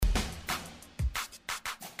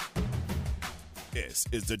This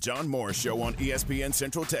is the John Morris Show on ESPN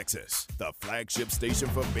Central Texas, the flagship station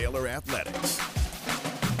for Baylor Athletics.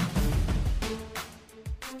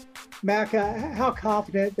 Mac, how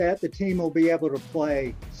confident that the team will be able to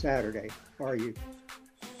play Saturday are you?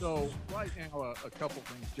 So right now, a couple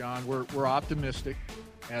things, John. We're optimistic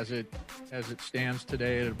as it stands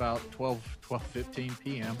today at about 12:15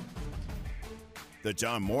 p.m. The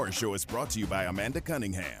John Morris Show is brought to you by Amanda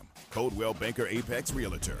Cunningham, Coldwell Banker Apex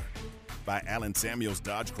Realtor, by Allen Samuels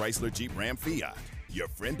Dodge Chrysler Jeep Ram Fiat, your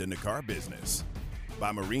friend in the car business,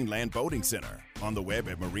 by Marineland Boating Center, on the web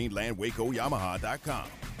at marinelandwacoyamaha.com,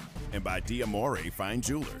 and by D'Amore Fine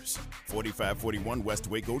Jewelers, 4541 West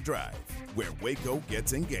Waco Drive, where Waco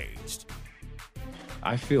gets engaged.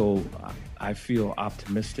 I feel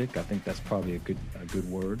optimistic. I think that's probably a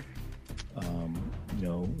good word.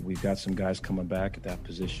 We've got some guys coming back at that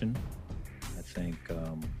position. I think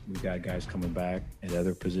we've got guys coming back at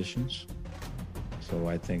other positions. So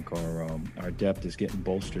I think our depth is getting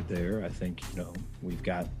bolstered there. I think, we've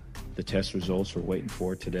got the test results we're waiting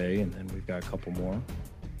for today, and then we've got a couple more.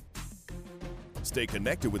 Stay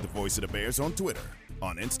connected with the Voice of the Bears on Twitter,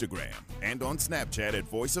 on Instagram, and on Snapchat at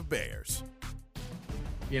Voice of Bears.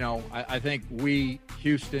 I think we,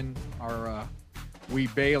 Houston, we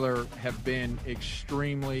Baylor have been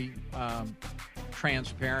extremely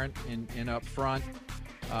transparent and upfront.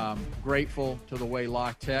 Grateful to the way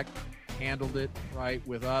La Tech handled it right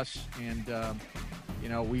with us, and I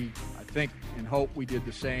think and hope we did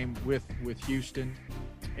the same with Houston,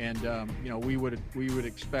 and we would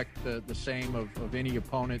expect the same of any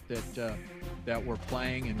opponent that we're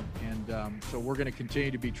playing, and so we're going to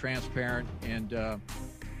continue to be transparent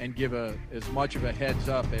and give as much of a heads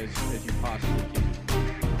up as you possibly can.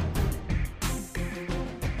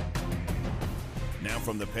 Now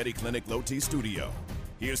from the Petty Clinic Low T Studio,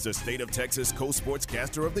 here's the State of Texas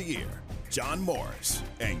Co-Sportscaster of the Year, John Morris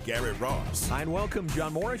and Garrett Ross. Hi, and welcome,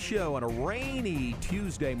 John Morris Show on a rainy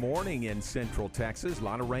Tuesday morning in Central Texas. A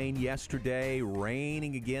lot of rain yesterday,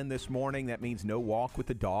 raining again this morning. That means no walk with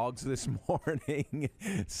the dogs this morning.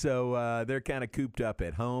 So they're kind of cooped up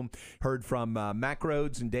at home. Heard from Mack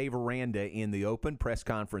Rhoades and Dave Aranda in the open press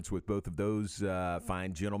conference with both of those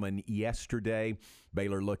fine gentlemen yesterday.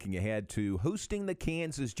 Baylor looking ahead to hosting the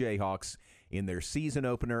Kansas Jayhawks in their season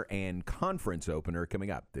opener and conference opener coming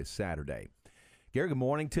up this Saturday. Gary, good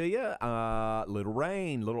morning to you. Lot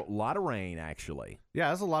of rain, actually. Yeah,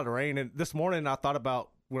 there's a lot of rain. And this morning I thought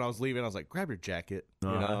about when I was leaving, I was like, grab your jacket.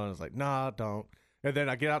 And I was like, nah, don't. And then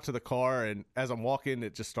I get out to the car, and as I'm walking,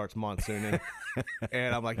 it just starts monsooning.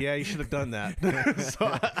 And I'm like, yeah, you should have done that. So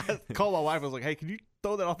I called my wife. I was like, hey, can you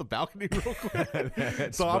throw that off the balcony real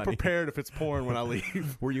quick? So I'm prepared if it's pouring when I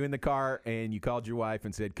leave. Were you in the car and you called your wife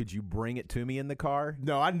and said, could you bring it to me in the car?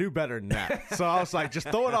 No, I knew better than that. So I was like, just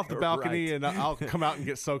throw it off the balcony and I'll come out and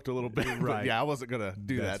get soaked a little bit. Right. But yeah, I wasn't going to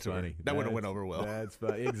do that to her. That would have went over well. That's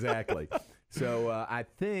funny. Exactly. So I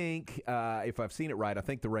think, if I've seen it right, I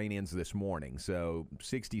think the rain ends this morning. So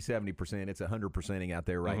 60, 70%, it's 100%ing out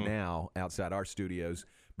there right now outside our studios.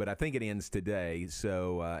 But I think it ends today.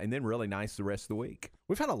 So, and then really nice the rest of the week.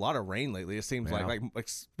 We've had a lot of rain lately, it seems like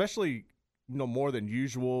especially, more than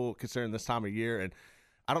usual considering this time of year. And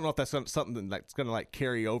I don't know if that's something that's going to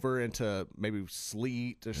carry over into maybe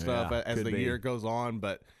sleet or stuff as the year goes on,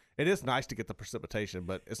 but it is nice to get the precipitation,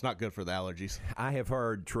 but it's not good for the allergies. I've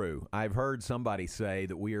heard somebody say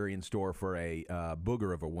that we are in store for a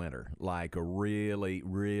booger of a winter, like a really,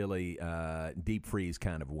 really deep freeze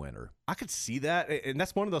kind of winter. I could see that, and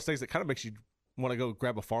that's one of those things that kind of makes you want to go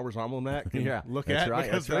grab a Farmer's Almanac and look at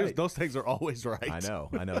right, because right. Those things are always right. I know,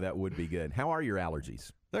 that would be good. How are your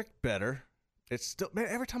allergies? They're better. It's still, man,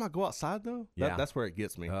 every time I go outside, though, that's where it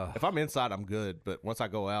gets me. If I'm inside, I'm good, but once I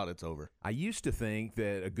go out, it's over. I used to think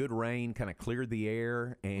that a good rain kind of cleared the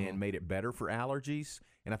air and made it better for allergies,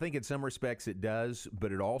 and I think in some respects it does,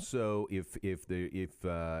 but it also, if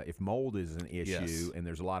mold is an issue and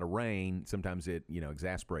there's a lot of rain, sometimes it,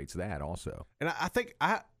 exasperates that also. And I think,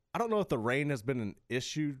 I don't know if the rain has been an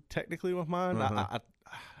issue technically with mine.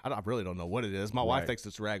 I really don't know what it is. My wife thinks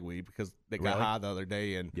it's ragweed because they got high the other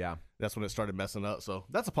day, and that's when it started messing up. So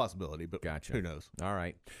that's a possibility, but who knows? All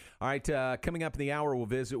right. Coming up in the hour, we'll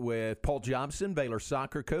visit with Paul Jobson, Baylor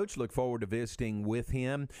soccer coach. Look forward to visiting with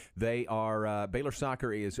him. They are Baylor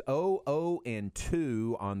soccer is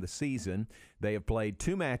 0-2 on the season. They have played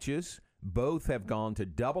 2 matches. Both have gone to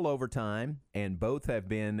double overtime, and both have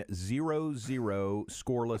been 0-0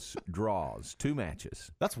 scoreless draws. 2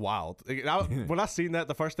 matches. That's wild. When I seen that,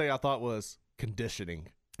 the first thing I thought was conditioning.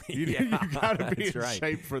 You got to be in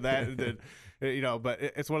shape for that. And then, but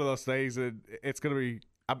it's one of those things, and it's going to be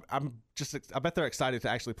 – I bet they're excited to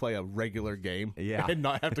actually play a regular game, Yeah. and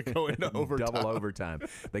not have to go into overtime. Double overtime.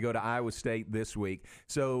 They go to Iowa State this week.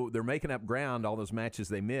 So they're making up ground, all those matches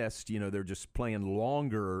they missed. They're just playing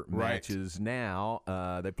longer matches now.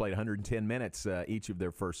 They played 110 minutes each of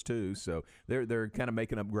their first two. So they're kind of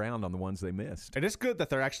making up ground on the ones they missed. And it's good that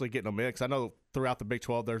they're actually getting them in, because I know throughout the Big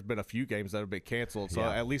 12 there's been a few games that have been canceled. So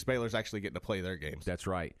at least Baylor's actually getting to play their games. That's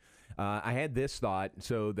right. I had this thought.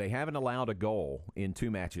 So they haven't allowed a goal in two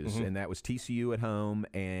matches, and that was TCU at home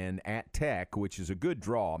and at Tech, which is a good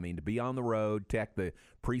draw. I mean, to be on the road, Tech, the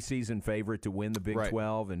preseason favorite to win the Big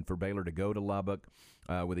 12, and for Baylor to go to Lubbock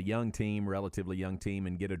with a young team, relatively young team,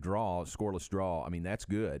 and get a draw, a scoreless draw. I mean, that's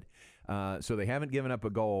good. So they haven't given up a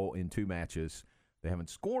goal in two matches. They haven't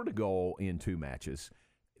scored a goal in two matches.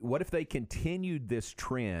 What if they continued this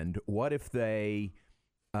trend? What if they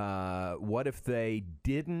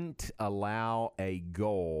didn't allow a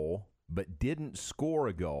goal but didn't score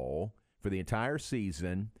a goal for the entire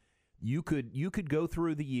season? You could go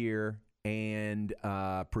through the year and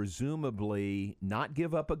presumably not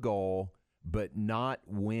give up a goal but not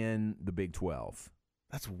win the Big 12.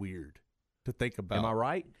 That's weird to think about. Am I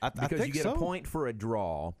right? Because think you get so. a point for a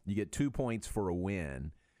draw, you get 2 points for a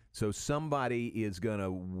win. So somebody is going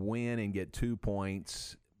to win and get 2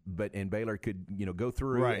 points, and Baylor could go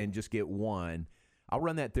through and just get one. I'll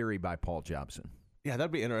run that theory by Paul Jobson. Yeah,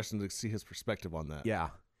 that'd be interesting to see his perspective on that. Yeah,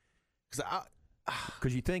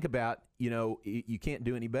 because you think about you can't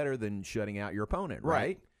do any better than shutting out your opponent,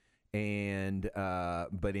 right? And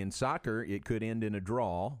but in soccer, it could end in a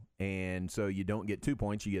draw, and so you don't get 2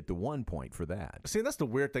 points; you get the 1 point for that. See, that's the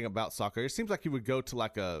weird thing about soccer. It seems like you would go to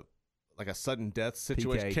like a sudden death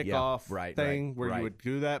situation, PK, kickoff thing where you would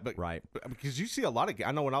do that, but because you see a lot of.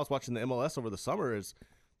 I know when I was watching the MLS over the summer,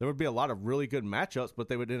 there would be a lot of really good matchups, but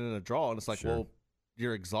they would end in a draw, and it's like, well,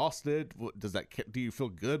 you're exhausted. Do you feel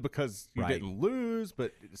good because you didn't lose?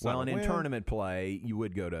 But it's not a in win? tournament play, you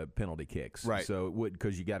would go to penalty kicks, right? So it would,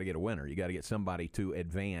 because you got to get a winner, you got to get somebody to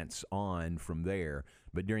advance on from there.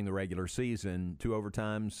 But during the regular season, 2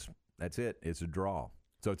 overtimes, that's it. It's a draw.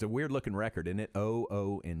 So it's a weird looking record, isn't it?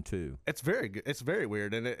 0-2. It's very good. It's very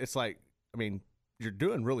weird, and it's like, I mean, you're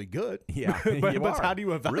doing really good. Yeah, but you are. How do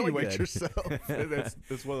you evaluate Really yourself?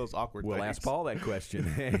 It's one of those awkward things. We'll ask Paul that question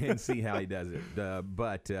and see how he does it.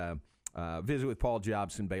 But visit with Paul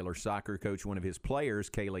Jobson, Baylor soccer coach. One of his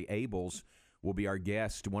players, Kaylee Abels, will be our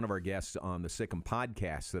guest, one of our guests on the Sikkim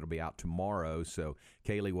podcast that'll be out tomorrow. So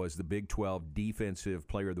Kaylee was the Big 12 Defensive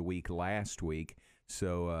Player of the Week last week.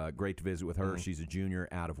 So great to visit with her. She's a junior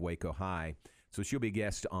out of Waco High. So she'll be a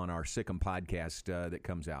guest on our Sikkim podcast that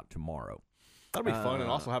comes out tomorrow. That'll be fun, and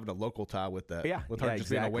also having a local tie with that. Yeah, with her just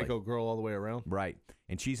being a exactly. Waco girl all the way around. Right.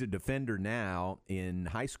 And she's a defender now. In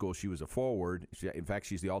high school, she was a forward. In fact,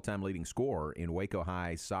 she's the all-time leading scorer in Waco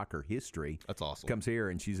High soccer history. That's awesome. Comes here,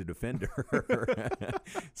 and she's a defender.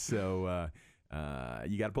 So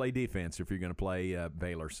you got to play defense if you're going to play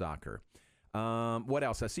Baylor soccer. What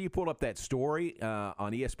else? I see you pulled up that story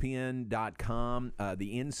on ESPN.com.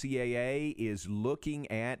 The NCAA is looking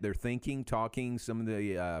at, they're thinking, talking, some of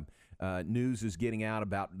the news is getting out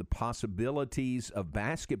about the possibilities of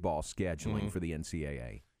basketball scheduling for the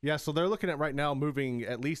NCAA. Yeah, so they're looking at right now moving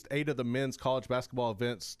at least 8 of the men's college basketball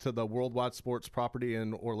events to the Worldwide Sports property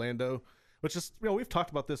in Orlando, which is, we've talked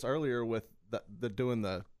about this earlier with the doing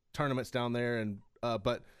the tournaments down there, and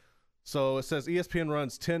but so it says ESPN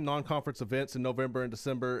runs 10 non-conference events in November and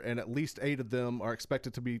December, and at least 8 of them are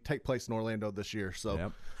expected to take place in Orlando this year.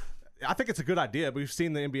 So I think it's a good idea. We've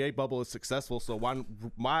seen the NBA bubble is successful, so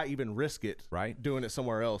why even risk it doing it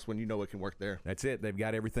somewhere else when you know it can work there? That's it. They've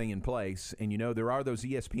got everything in place. And, there are those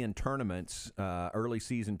ESPN tournaments, early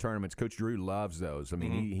season tournaments. Coach Drew loves those. I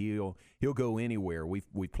mean, he'll go anywhere. We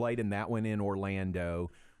played in that one in Orlando.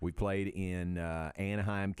 We played in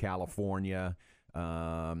Anaheim, California.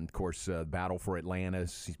 Of course, Battle for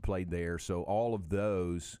Atlantis, he's played there. So all of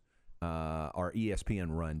those are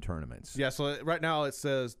ESPN-run tournaments. Yeah, so right now it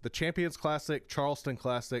says the Champions Classic, Charleston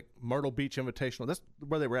Classic, Myrtle Beach Invitational. That's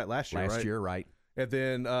where they were at last year, right? Last year, right. And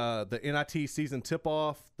then the NIT Season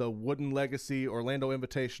Tip-Off, the Wooden Legacy, Orlando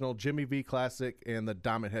Invitational, Jimmy V Classic, and the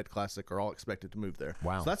Diamond Head Classic are all expected to move there.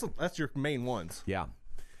 Wow. So that's your main ones. Yeah,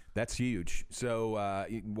 that's huge. So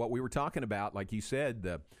what we were talking about, like you said,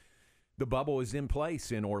 the bubble is in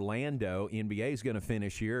place in Orlando. NBA is going to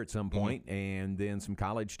finish here at some point, and then some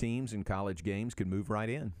college teams and college games could move right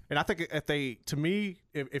in. And I think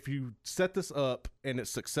if you set this up and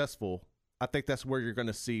it's successful, I think that's where you're going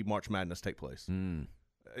to see March Madness take place.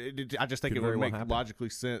 I just think it would make logically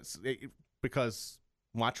sense because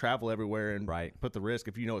why travel everywhere and put the risk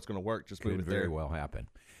if you know it's going to work, just move it there. Could very well happen.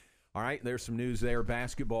 All right, there's some news there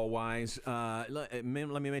basketball-wise. Let me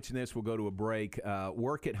mention this. We'll go to a break.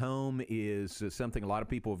 Work at home is something a lot of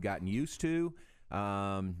people have gotten used to.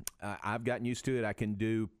 I've gotten used to it. I can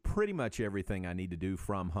do pretty much everything I need to do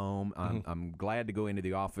from home. I'm glad to go into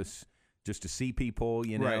the office just to see people,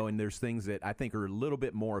 you know, Right. and there's things that I think are a little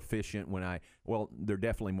bit more efficient they're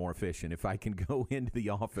definitely more efficient if I can go into the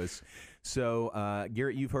office. So,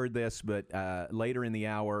 Garrett, you've heard this, but later in the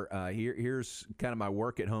hour, here's kind of my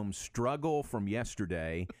work at home struggle from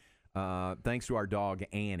yesterday, thanks to our dog,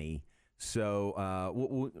 Annie.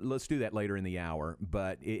 So let's do that later in the hour,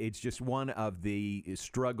 but it's just one of the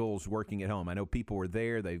struggles working at home. I know people are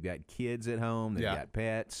there. They've got kids at home. They've got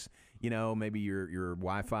pets. You know, maybe your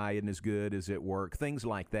Wi-Fi isn't as good as at work, things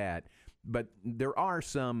like that. But there are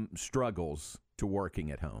some struggles to working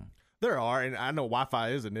at home. There are, and I know Wi-Fi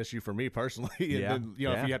is an issue for me personally. And then, if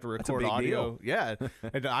you have to record audio,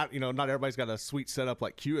 and not everybody's got a sweet setup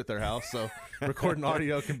like Q at their house, so recording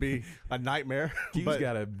audio can be a nightmare. Q's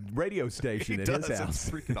got a radio station at his house. It's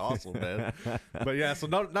freaking awesome, man. But yeah, so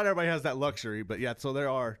not everybody has that luxury. But yeah, so there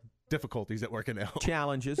are difficulties at working out.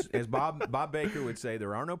 Challenges, as Bob Baker would say,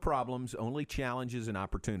 there are no problems, only challenges and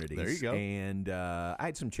opportunities. There you go. And I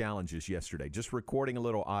had some challenges yesterday, just recording a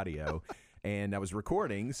little audio. And I was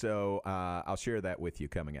recording, so I'll share that with you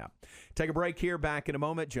coming up. Take a break here. Back in a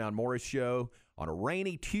moment. John Morris Show on a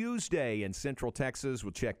rainy Tuesday in Central Texas.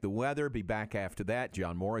 We'll check the weather. Be back after that.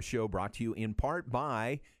 John Morris Show brought to you in part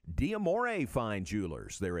by D'Amore Fine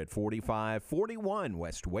Jewelers. They're at 4541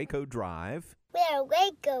 West Waco Drive. Where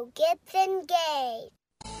Waco gets engaged.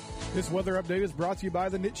 This weather update is brought to you by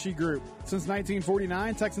the Nitshe Group. Since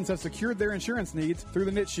 1949, Texans have secured their insurance needs through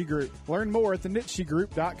the Nitshe Group. Learn more at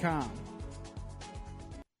thenitshegroup.com.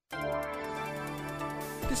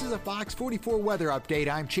 This is a Fox 44 weather update.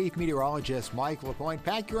 I'm Chief Meteorologist Mike LaPointe.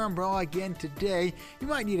 Pack your umbrella again today. You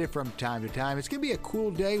might need it from time to time. It's going to be a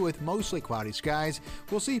cool day with mostly cloudy skies.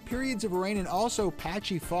 We'll see periods of rain and also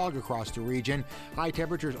patchy fog across the region. High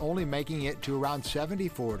temperatures only making it to around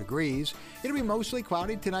 74 degrees. It'll be mostly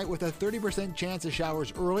cloudy tonight with a 30% chance of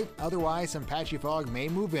showers early. Otherwise, some patchy fog may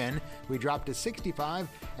move in. We drop to 65,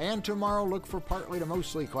 and tomorrow look for partly to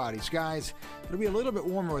mostly cloudy skies. It'll be a little bit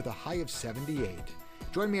warmer with a high of 78.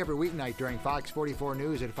 Join me every weeknight during Fox 44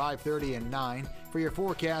 News at 5:30 and 9 for your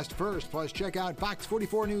forecast first. Plus, check out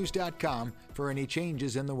fox44news.com for any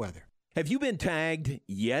changes in the weather. Have you been tagged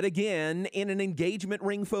yet again in an engagement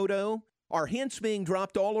ring photo? Are hints being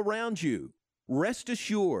dropped all around you? Rest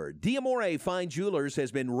assured, D'Amore Fine Jewelers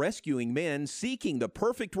has been rescuing men seeking the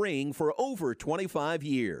perfect ring for over 25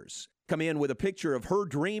 years. Come in with a picture of her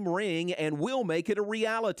dream ring and we'll make it a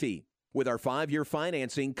reality. With our 5-year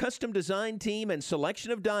financing, custom design team, and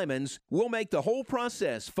selection of diamonds, we'll make the whole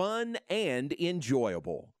process fun and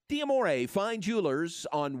enjoyable. D'Amore Fine Jewelers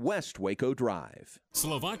on West Waco Drive.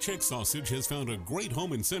 Slovacek Sausage has found a great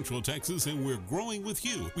home in Central Texas, and we're growing with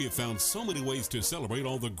you. We have found so many ways to celebrate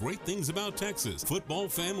all the great things about Texas. Football,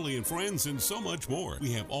 family, and friends, and so much more.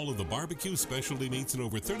 We have all of the barbecue specialty meats and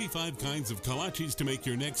over 35 kinds of kolaches to make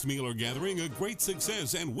your next meal or gathering a great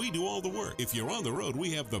success, and we do all the work. If you're on the road,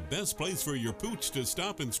 we have the best place for your pooch to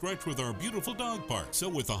stop and stretch with our beautiful dog park. So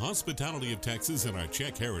with the hospitality of Texas and our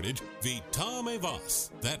Czech heritage, Vítame vás.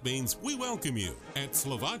 That means we welcome you. At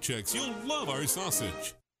Slovacek's, you'll love our sausage.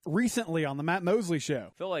 Recently on the Matt Mosley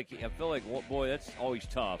Show. I feel like, well, boy, that's always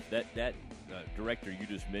tough. That director you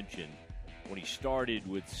just mentioned, when he started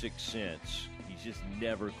with 6 Sense, he's just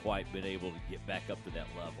never quite been able to get back up to that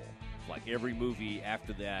level. Like every movie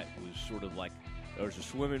after that was sort of like there's a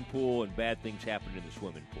swimming pool and bad things happened in the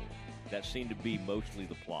swimming pool. That seemed to be mostly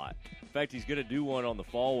the plot. In fact, he's going to do one on the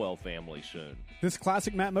Falwell family soon. This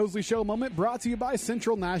classic Matt Mosley Show moment brought to you by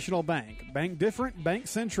Central National Bank. Bank different, bank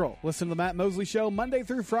central. Listen to the Matt Mosley Show Monday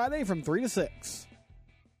through Friday from 3 to 6.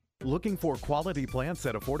 Looking for quality plants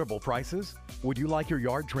at affordable prices? Would you like your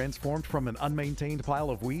yard transformed from an unmaintained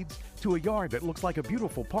pile of weeds to a yard that looks like a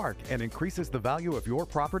beautiful park and increases the value of your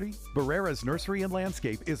property? Barrera's Nursery and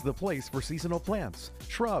Landscape is the place for seasonal plants,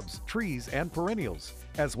 shrubs, trees, and perennials,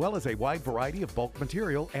 as well as a wide variety of bulk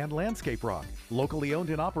material and landscape rock. Locally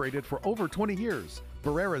owned and operated for over 20 years.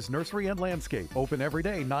 Barrera's Nursery and Landscape, open every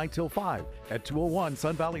day 9 till 5 at 201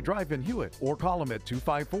 Sun Valley Drive in Hewitt, or call them at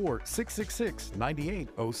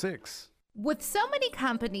 254-666-9806. With so many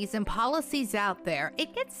companies and policies out there,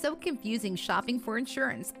 it gets so confusing shopping for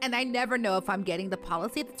insurance, and I never know if I'm getting the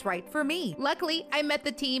policy that's right for me. Luckily, I met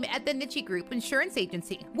the team at the Nitsche Group Insurance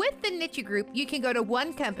Agency. With the Nitsche Group, you can go to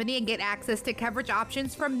one company and get access to coverage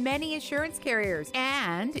options from many insurance carriers,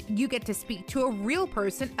 and you get to speak to a real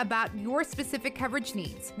person about your specific coverage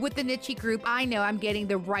needs. With the Nitsche Group, I know I'm getting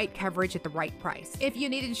the right coverage at the right price. If you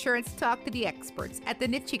need insurance, talk to the experts at the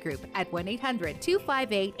Nitsche Group at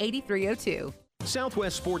 1-800-258-8302.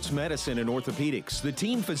 Southwest Sports Medicine and Orthopedics, the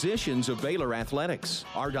team physicians of Baylor Athletics.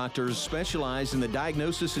 Our doctors specialize in the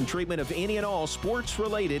diagnosis and treatment of any and all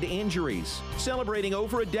sports-related injuries. Celebrating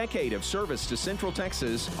over a decade of service to Central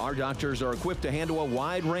Texas, our doctors are equipped to handle a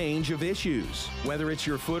wide range of issues. Whether it's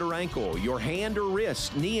your foot or ankle, your hand or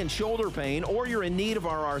wrist, knee and shoulder pain, or you're in need of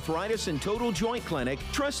our arthritis and total joint clinic,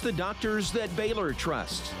 trust the doctors that Baylor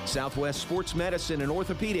trusts. Southwest Sports Medicine and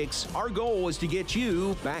Orthopedics, our goal is to get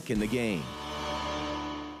you back in the game.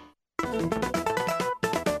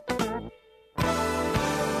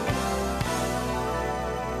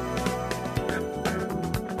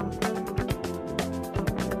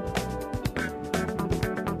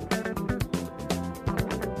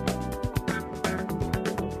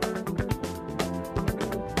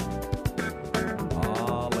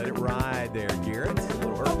 Let it ride there, Garrett. A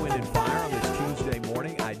little Earth, Wind, and Fire on this Tuesday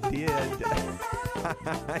morning. I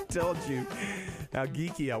told you how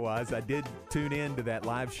geeky I was. I did tune in to that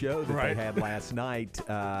live show that they had last night.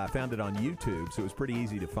 I found it on YouTube, so it was pretty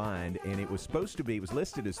easy to find. And it was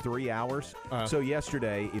listed as 3 hours. So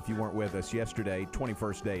yesterday, if you weren't with us yesterday,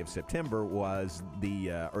 21st day of September was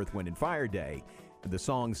the Earth, Wind, and Fire Day. The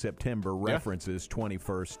song September references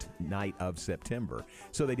 21st night of September.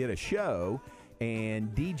 So they did a show,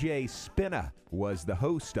 and DJ Spinna was the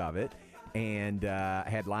host of it. And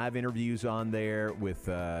had live interviews on there with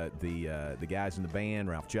the guys in the band,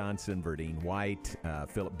 Ralph Johnson, Verdine White,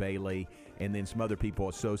 Philip Bailey, and then some other people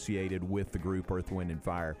associated with the group Earth, Wind, and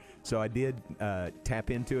Fire. So I did tap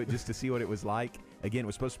into it just to see what it was like. Again, it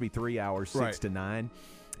was supposed to be 3 hours, 6 to 9.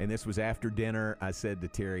 And this was after dinner. I said to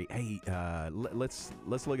Terry, hey, let's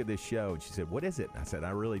look at this show. And she said, what is it? I said, I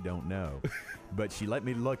really don't know. But she let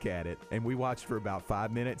me look at it, and we watched for about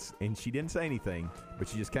 5 minutes, and she didn't say anything, but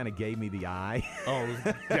she just kind of gave me the eye. Oh,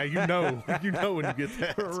 yeah, you know when you get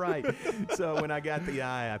that. Right. So when I got the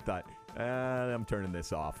eye, I thought, I'm turning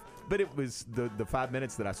this off. But it was the 5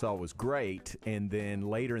 minutes that I saw was great. And then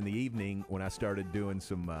later in the evening, when I started doing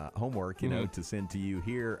some homework, to send to you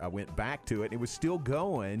here, I went back to it. It was still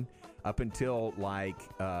going up until like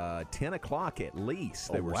 10 o'clock at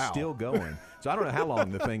least. They were still going. So I don't know how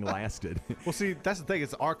long the thing lasted. Well, see, that's the thing.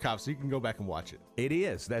 It's archived, so you can go back and watch it. It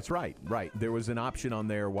is. That's right. Right. There was an option on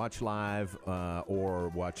there, watch live or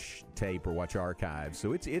watch tape or watch archives.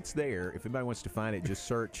 So it's there. If anybody wants to find it, just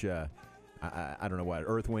search I don't know what,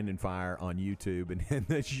 Earth, Wind, and Fire on YouTube, and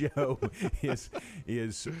the show is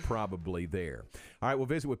probably there. All right, we'll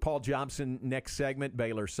visit with Paul Jobson next segment,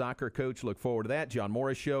 Baylor soccer coach. Look forward to that. John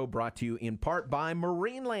Morris Show brought to you in part by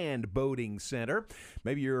Marineland Boating Center.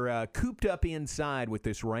 Maybe you're cooped up inside with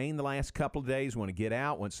this rain the last couple of days, want to get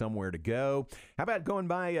out, want somewhere to go. How about going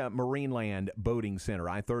by Marineland Boating Center,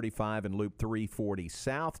 I-35 and Loop 340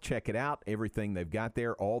 South. Check it out, everything they've got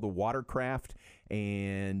there, all the watercraft.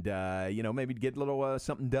 And, maybe get a little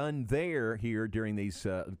something done here during these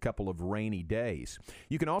couple of rainy days.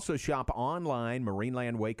 You can also shop online,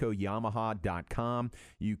 marinelandwacoyamaha.com.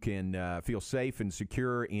 You can feel safe and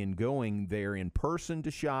secure in going there in person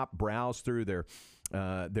to shop, browse through their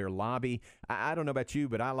lobby. I don't know about you,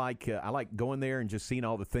 but I like going there and just seeing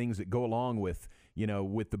all the things that go along with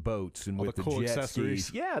the boats and with the cool jet accessories.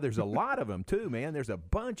 skis. Yeah, there's a lot of them too, man. There's a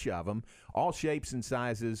bunch of them, all shapes and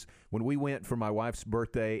sizes. When we went for my wife's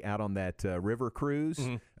birthday out on that river cruise,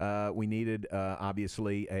 we needed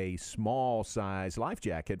obviously a small size life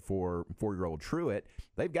jacket for 4-year-old Truett.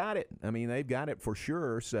 They've got it. I mean, they've got it for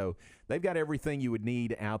sure. So they've got everything you would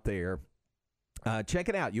need out there. Check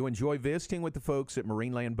it out. You enjoy visiting with the folks at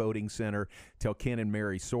Marineland Boating Center. Tell Ken and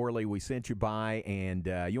Mary Sorley we sent you by, and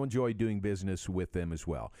you enjoy doing business with them as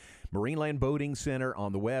well. Marineland Boating Center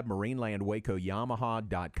on the web,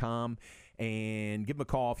 marinelandwacoyamaha.com, and give them a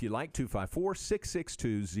call if you like,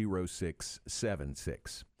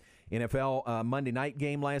 254-662-0676. NFL Monday night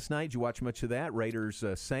game last night. Did you watch much of that? Raiders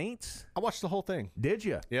Saints? I watched the whole thing. Did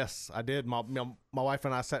you? Yes, I did. My wife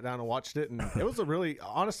and I sat down and watched it, and it was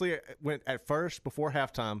honestly, it went at first before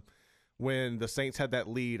halftime when the Saints had that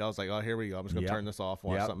lead. I was like, oh, here we go. I'm just going to turn this off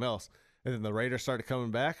and watch something else. And then the Raiders started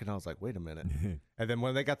coming back, and I was like, wait a minute. And then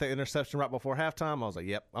when they got the interception right before halftime, I was like,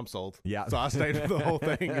 yep, I'm sold. Yeah. So I stayed for the whole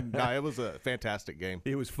thing. And no, it was a fantastic game.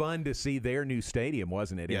 It was fun to see their new stadium,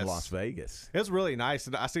 wasn't it, Yes. in Las Vegas? It was really nice.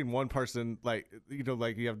 And I seen one person, like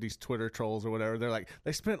you have these Twitter trolls or whatever. They're like,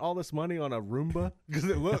 they spent all this money on a Roomba because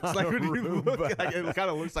it looks like when you look, like, it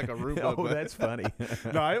kind of looks like a Roomba. Oh, that's funny.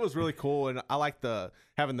 No, it was really cool. And I like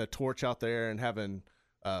having the torch out there and having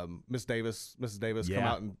Mrs. Davis come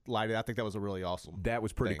out and light it. I think that was a really awesome. That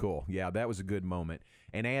was pretty cool. Yeah, that was a good moment.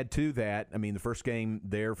 And add to that, I mean, the first game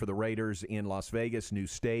there for the Raiders in Las Vegas, new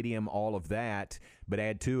stadium, all of that. But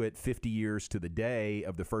add to it 50 years to the day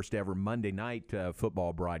of the first ever Monday night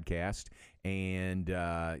football broadcast. And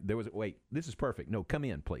there was this is perfect. No, come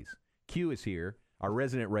in, please. Q is here, our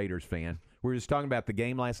resident Raiders fan. We were just talking about the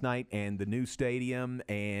game last night and the new stadium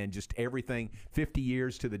and just everything. 50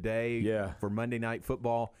 years to the day for Monday Night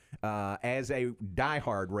Football. As a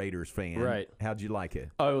diehard Raiders fan, right? How'd you like it?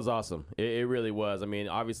 Oh, it was awesome. It really was. I mean,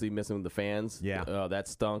 obviously missing the fans. Yeah. That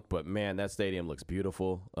stunk. But, man, that stadium looks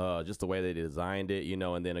beautiful. Just the way they designed it,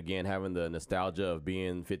 and then, again, having the nostalgia of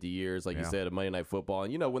being 50 years, like you said, of Monday Night Football.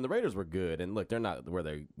 And, when the Raiders were good, and, look, they're not where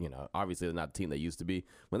they, obviously they're not the team they used to be.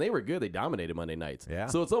 When they were good, they dominated Monday nights. Yeah.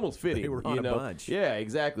 So it's almost fitting. They were on a bunch. Yeah,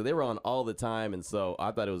 exactly. They were on all the time. And so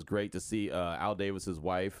I thought it was great to see Al Davis's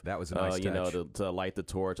wife. That was a nice touch. To light the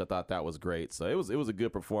torch. I thought that was great. So it was a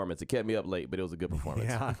good performance. It kept me up late, but it was a good performance.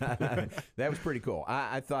 Yeah, that was pretty cool.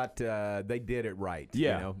 I thought they did it right.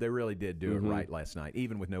 Yeah. They really did do it right last night,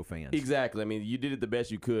 even with no fans. Exactly. I mean, you did it the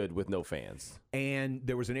best you could with no fans. And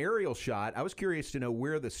there was an aerial shot. I was curious to know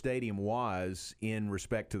where the stadium was in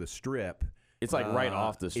respect to the Strip. It's like right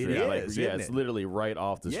off the strip. It is, it's literally right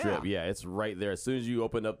off the strip. Yeah, it's right there. As soon as you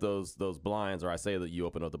open up those blinds, or I say that you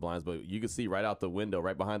open up the blinds, but you can see right out the window,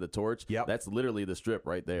 right behind the torch. Yep. That's literally the strip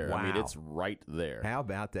right there. Wow. I mean, it's right there. How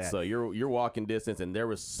about that? So you're walking distance, and it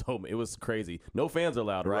was crazy. No fans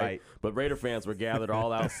allowed, right? But Raider fans were gathered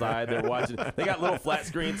all outside. They're watching. They got little flat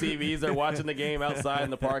screen TVs. They're watching the game outside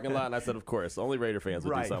in the parking lot. And I said, of course, only Raider fans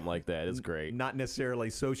would do something like that. It's great. Not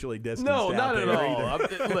necessarily socially distanced. No, not at all.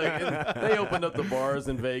 Look, they opened up the bars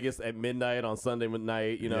in Vegas at midnight on Sunday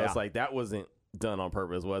night. It's like that wasn't done on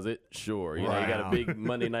purpose, was it? Sure. You got a big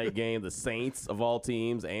Monday night game, the Saints of all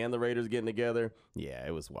teams and the Raiders getting together. Yeah,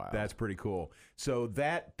 it was wild. That's pretty cool. So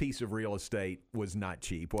that piece of real estate was not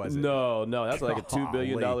cheap, was it? No, that's like a $2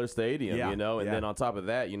 billion stadium, and Yeah. then on top of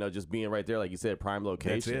that, just being right there, like you said, prime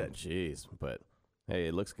location. That's it. Jeez, but hey,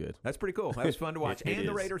 it looks good. That's pretty cool. That was fun to watch. It and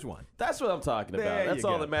the is. Raiders won. That's what I'm talking about. There That's you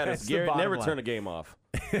all go. that matters. That's the Garrett bottom never line. turned a game off.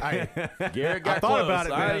 I Garrett got thought close. about it,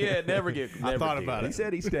 man. Yeah, never I thought did. about it. He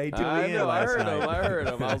said he stayed till the I end know. last I night. heard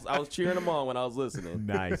him. I was cheering him on when I was listening.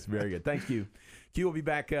 Nice. Very good. Thanks, Q. Q will be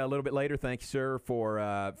back a little bit later. Thank you, sir, for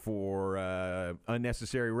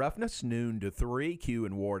Unnecessary Roughness, noon to 3. Q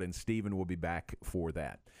and Ward and Steven will be back for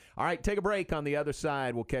that. All right, take a break. On the other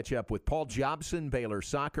side, we'll catch up with Paul Jobson, Baylor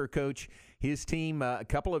soccer coach. His team, a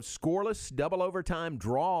couple of scoreless double overtime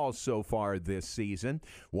draws so far this season.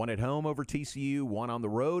 One at home over TCU, one on the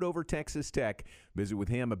road over Texas Tech. Visit with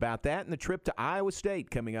him about that and the trip to Iowa State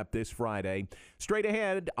coming up this Friday. Straight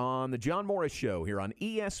ahead on the John Morris Show here on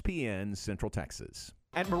ESPN Central Texas.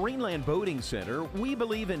 At Marineland Boating Center, we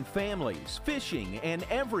believe in families, fishing, and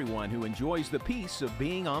everyone who enjoys the peace of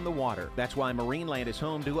being on the water. That's why Marineland is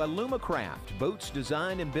home to Alumacraft, boats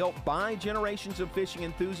designed and built by generations of fishing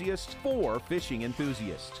enthusiasts for fishing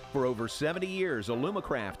enthusiasts. For over 70 years,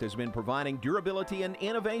 Alumacraft has been providing durability and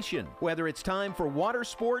innovation. Whether it's time for water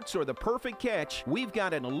sports or the perfect catch, we've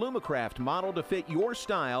got an Alumacraft model to fit your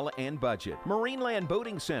style and budget. Marineland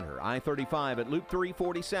Boating Center, I-35 at Loop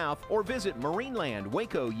 340 South, or visit MarinelandWacoYamaha.com.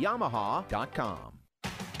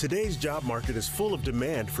 Today's job market is full of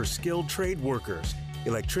demand for skilled trade workers.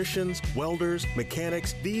 Electricians, welders,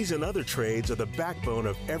 mechanics, these and other trades are the backbone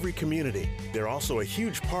of every community. They're also a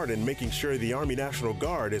huge part in making sure the Army National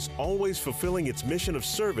Guard is always fulfilling its mission of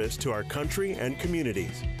service to our country and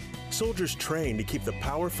communities. Soldiers train to keep the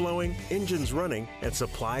power flowing, engines running, and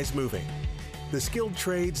supplies moving. The skilled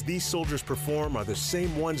trades these soldiers perform are the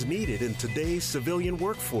same ones needed in today's civilian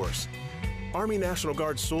workforce. Army National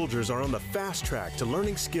Guard soldiers are on the fast track to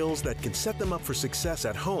learning skills that can set them up for success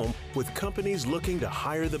at home with companies looking to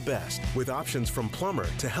hire the best. With options from plumber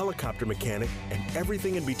to helicopter mechanic and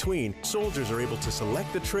everything in between, soldiers are able to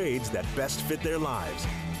select the trades that best fit their lives.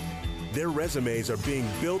 Their resumes are being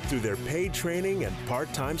built through their paid training and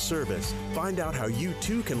part-time service. Find out how you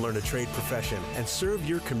too can learn a trade profession and serve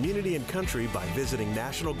your community and country by visiting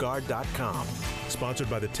NationalGuard.com. Sponsored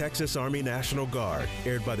by the Texas Army National Guard.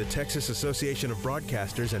 Aired by the Texas Association of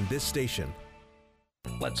Broadcasters and this station.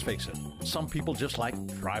 Let's face it, some people just like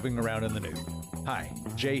driving around in the nude. Hi,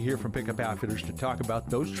 Jay here from Pickup Outfitters to talk about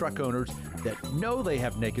those truck owners that know they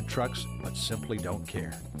have naked trucks but simply don't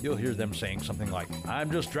care. You'll hear them saying something like,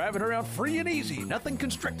 I'm just driving around free and easy, nothing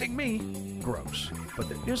constricting me. Gross. But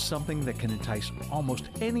there is something that can entice almost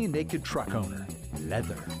any naked truck owner.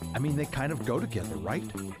 Leather. I mean, they kind of go together, right?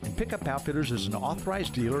 And Pickup Outfitters is an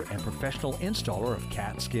authorized dealer and professional installer of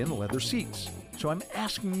cat skin leather seats. So I'm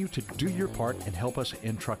asking you to do your part and help us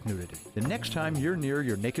end truck nudity. The next time you're near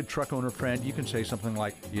your naked truck owner friend, you can say something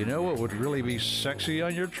like, you know what would really be sexy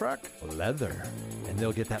on your truck? Leather. And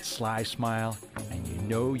they'll get that sly smile, and you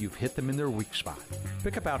know you've hit them in their weak spot.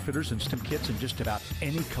 Pickup Outfitters instant kits in just about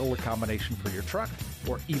any color combination for your truck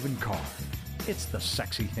or even car. It's the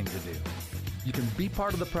sexy thing to do. You can be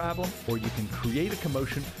part of the problem, or you can create a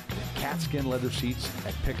commotion with cat skin leather seats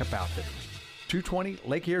at Pickup Outfitters. 220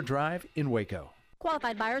 Lake Air Drive in Waco.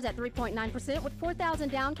 Qualified buyers at 3.9% with $4,000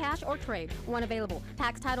 down cash or trade. One available.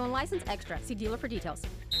 Tax, title, and license extra. See dealer for details.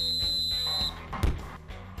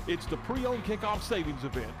 It's the pre-owned kickoff savings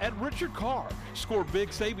event at Richard Carr. Score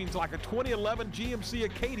big savings like a 2011 GMC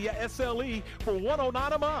Acadia SLE for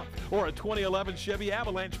 $109 a month, or a 2011 Chevy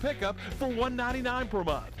Avalanche pickup for $199 per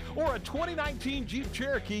month, or a 2019 Jeep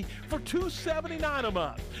Cherokee for $279 a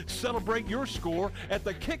month. Celebrate your score at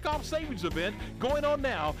the kickoff savings event going on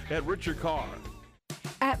now at Richard Carr.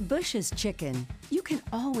 At Bush's Chicken, you can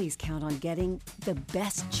always count on getting the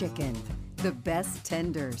best chicken, the best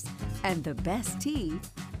tenders, and the best tea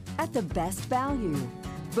at the best value.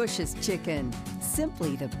 Bush's Chicken,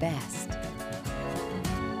 simply the best.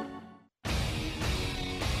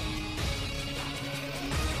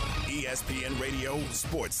 ESPN Radio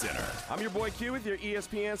Sports Center. I'm your boy Q with your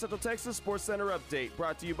ESPN Central Texas Sports Center update,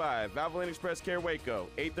 brought to you by Valvoline Express Care Waco,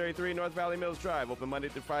 833 North Valley Mills Drive, open Monday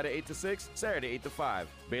through Friday 8 to 6, Saturday 8 to 5.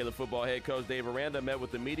 Baylor football head coach Dave Aranda met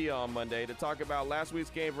with the media on Monday to talk about last week's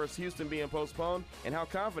game versus Houston being postponed and how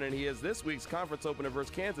confident he is this week's conference opener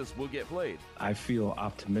versus Kansas will get played. I feel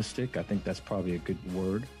optimistic. I think that's probably a good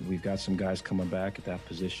word. We've got some guys coming back at that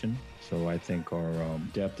position. So I think our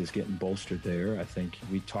depth is getting bolstered there. I think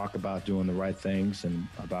we talk about doing the right things and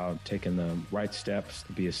about taking the right steps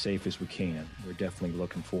to be as safe as we can. We're definitely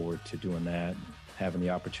looking forward to doing that, having the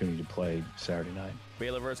opportunity to play Saturday night.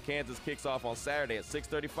 Baylor vs. Kansas kicks off on Saturday at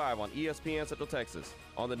 6:35 on ESPN Central Texas.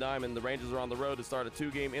 On the Diamond, the Rangers are on the road to start a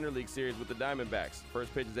two-game interleague series with the Diamondbacks.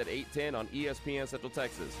 First pitch is at 8:10 on ESPN Central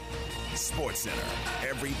Texas. Sports Center,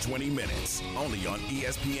 every 20 minutes, only on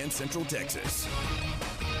ESPN Central Texas.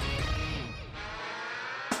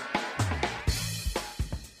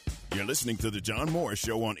 You're listening to The John Morris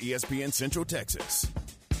Show on ESPN Central Texas.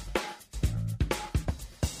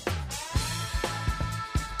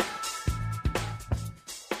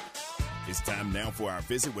 It's time now for our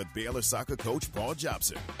visit with Baylor soccer coach Paul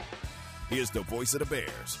Jobson. Here's the voice of the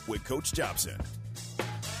Bears with Coach Jobson.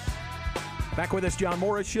 Back with us, John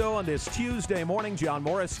Morris Show on this Tuesday morning. John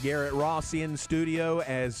Morris, Garrett Ross in studio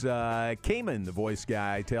as Cayman, the voice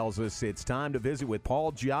guy, tells us it's time to visit with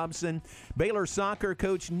Paul Jobson, Baylor soccer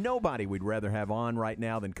coach. Nobody we'd rather have on right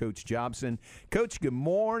now than Coach Jobson. Coach, good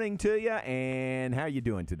morning to you, and how are you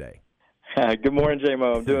doing today? Good morning,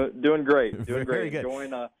 J-Mo. I'm doing great. Doing Very great. good.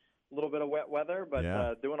 Enjoying a little bit of wet weather, but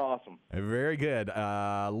doing awesome. Very good.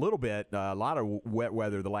 A lot of wet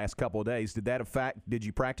weather the last couple of days. Did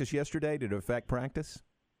you practice yesterday? Did it affect practice?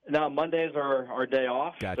 No, Mondays are our day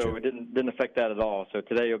off, Gotcha. so it didn't affect that at all. So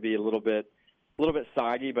today will be a little bit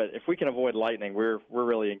soggy, but if we can avoid lightning, we're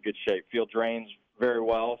really in good shape. Field drains very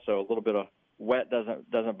well, so a little bit of wet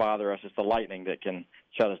doesn't bother us. It's the lightning that can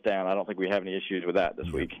shut us down. I don't think we have any issues with that this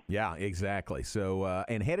week. Yeah, exactly. So,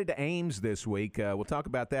 and headed to Ames this week. We'll talk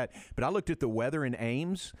about that. But I looked at the weather in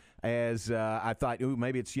Ames as I thought,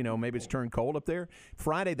 maybe it's turned cold up there.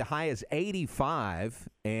 Friday, the high is 85,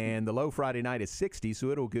 and the low Friday night is 60,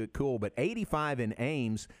 so it'll get cool. But 85 in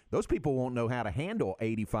Ames, those people won't know how to handle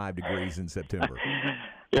 85 degrees in September.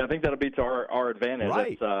 Yeah, I think that'll be to our advantage.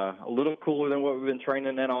 Right. It's a little cooler than what we've been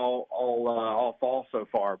training in all fall so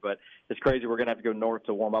far, but it's crazy. We're going to have to go north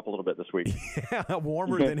to warm up a little bit this week. Yeah,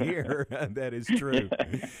 warmer than here. That is true.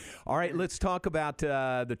 All right, let's talk about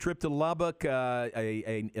the trip to Lubbock,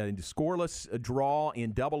 a scoreless draw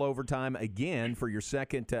in double overtime again for your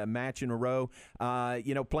second match in a row.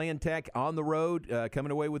 Playing Tech on the road,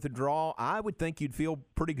 coming away with a draw, I would think you'd feel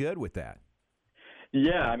pretty good with that.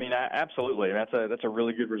 Yeah, I mean, absolutely. That's a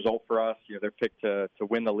really good result for us. They're picked to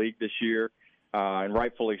win the league this year, and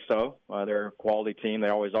rightfully so. They're a quality team. They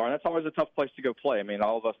always are, and that's always a tough place to go play. I mean,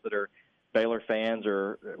 all of us that are Baylor fans,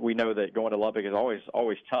 we know that going to Lubbock is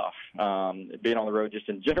always tough. Being on the road just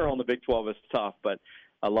in general in the Big 12 is tough, but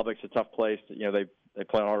Lubbock's a tough place. They've They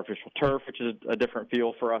play on artificial turf, which is a different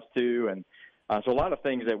feel for us too. And so a lot of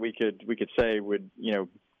things that we could say would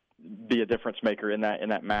be a difference maker in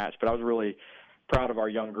that match. But I was really proud of our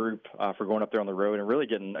young group for going up there on the road and really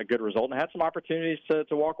getting a good result, and had some opportunities to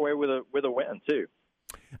walk away with a win too.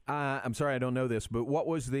 I'm sorry, I don't know this, but what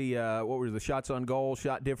were the shots on goal,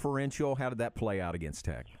 shot differential? How did that play out against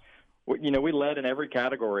Tech? Well, we led in every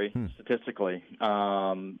category statistically.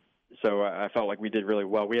 So I felt like we did really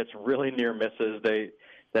well. We had some really near misses. They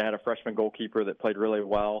had a freshman goalkeeper that played really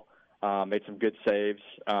well, made some good saves,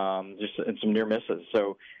 and some near misses.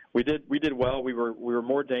 So we did well. We were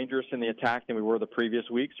more dangerous in the attack than we were the previous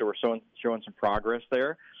week, so we're showing some progress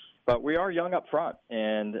there. But we are young up front,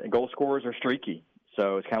 and goal scorers are streaky.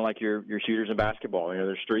 So it's kind of like your shooters in basketball.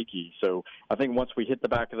 They're streaky. So I think once we hit the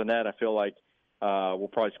back of the net, I feel like we'll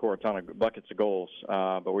probably score a ton of buckets of goals.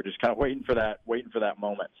 But we're just kind of waiting for that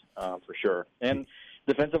moment for sure. And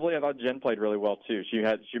defensively, I thought Jen played really well too. She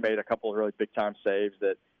made a couple of really big time saves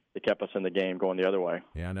that kept us in the game going the other way.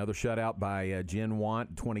 Yeah, another shutout by Jen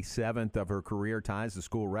Want, 27th of her career, ties the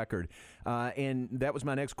school record. And that was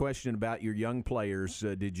my next question about your young players.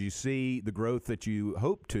 Did you see the growth that you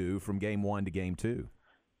hoped to from game 1 to game 2?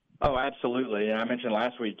 Oh, absolutely. And I mentioned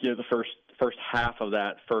last week, the first half of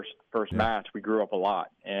that first match, we grew up a lot.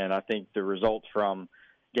 And I think the results from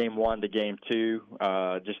game 1 to game 2,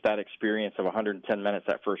 just that experience of 110 minutes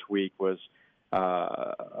that first week was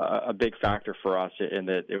a big factor for us in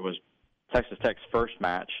that it was Texas Tech's first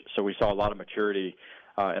match. So we saw a lot of maturity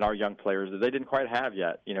in our young players that they didn't quite have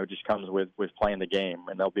yet. It just comes with playing the game,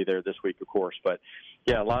 and they'll be there this week, of course. But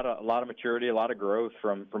yeah, a lot of maturity, a lot of growth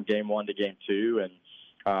from game 1 to game 2, and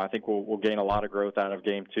I think we'll gain a lot of growth out of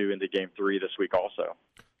game 2 into game 3 this week also.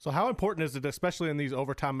 So how important is it, especially in these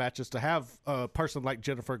overtime matches, to have a person like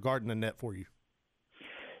Jennifer guarding the net for you?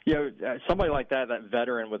 Somebody like that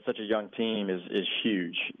veteran with such a young team is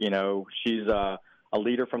huge. She's a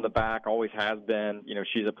leader from the back, always has been.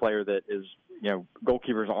 She's a player that is,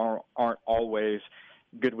 goalkeepers aren't always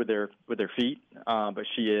good with their feet, but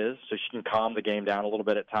she is. So she can calm the game down a little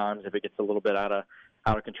bit at times if it gets a little bit out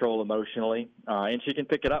of control emotionally, and she can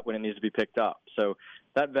pick it up when it needs to be picked up. So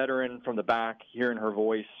that veteran from the back, hearing her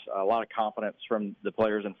voice, a lot of confidence from the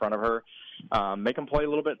players in front of her, make them play a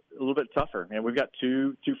little bit tougher. And we've got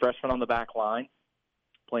two freshmen on the back line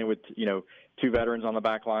playing with, two veterans on the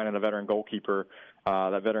back line and a veteran goalkeeper.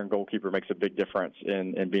 That veteran goalkeeper makes a big difference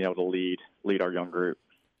in being able to lead our young group.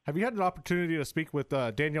 Have you had an opportunity to speak with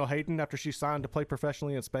Danielle Hayden after she signed to play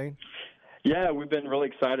professionally in Spain? Yeah, we've been really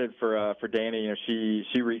excited for Danny.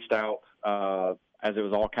 She reached out as it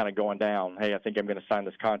was all kind of going down. Hey, I think I'm going to sign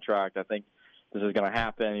this contract. I think this is going to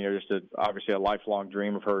happen. Obviously a lifelong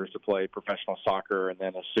dream of hers to play professional soccer. And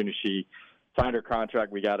then as soon as she signed her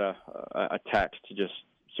contract, we got a text, just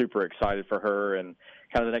super excited for her and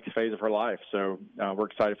kind of the next phase of her life. So we're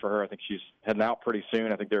excited for her. I think she's heading out pretty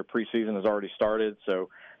soon. I think their preseason has already started. So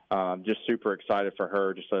just super excited for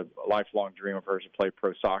her. Just a lifelong dream of hers to play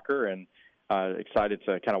pro soccer, and excited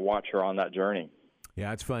to kind of watch her on that journey.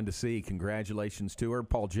 Yeah, it's fun to see. Congratulations to her.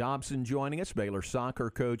 Paul Jobson joining us, Baylor soccer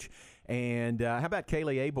coach. And how about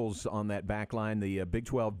Kaylee Abels on that back line, the Big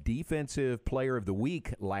 12 Defensive Player of the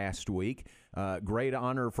Week last week? Great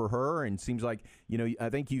honor for her, and seems like, I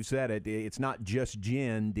think you said it, it's not just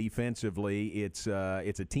Jen defensively, it's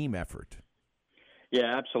a team effort.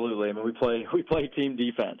 Yeah, absolutely. I mean, we play team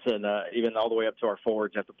defense, and even all the way up to our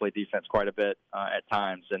forwards have to play defense quite a bit at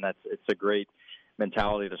times, and it's a great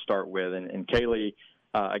mentality to start with. And Kaylee,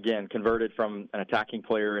 again, converted from an attacking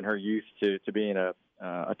player in her youth to being a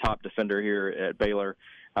top defender here at Baylor,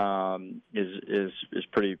 is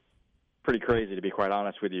pretty crazy, to be quite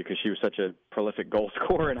honest with you, because she was such a prolific goal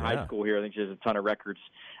scorer in high school here. I think she has a ton of records,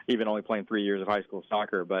 even only playing 3 years of high school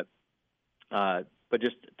soccer, but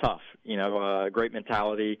just tough, great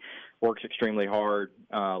mentality, works extremely hard,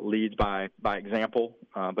 leads by example,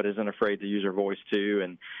 but isn't afraid to use her voice too.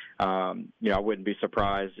 And, I wouldn't be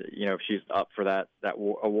surprised, if she's up for that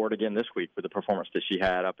award again this week with the performance that she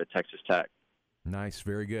had up at Texas Tech. Nice.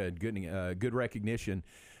 Very good. Good recognition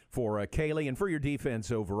for Kaylee and for your defense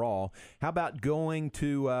overall. How about going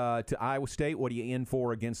to Iowa State? What are you in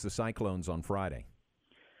for against the Cyclones on Friday?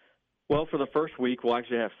 Well, for the first week, we'll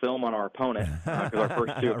actually have film on our opponent because our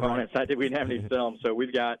first two opponents, we didn't have any film. So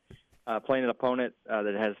we've got playing an opponent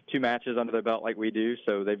that has 2 matches under their belt like we do.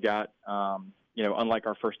 So they've got, unlike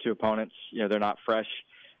our first 2 opponents, they're not fresh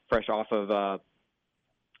off of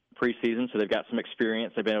preseason. So they've got some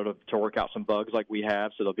experience. They've been able to work out some bugs like we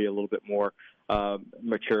have. So they'll be a little bit more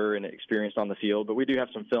mature and experienced on the field. But we do have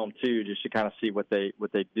some film too, just to kind of see what they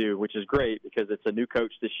do, which is great because it's a new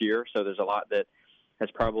coach this year. So there's a lot that has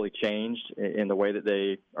probably changed in the way that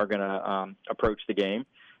they are going to approach the game.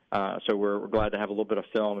 So we're glad to have a little bit of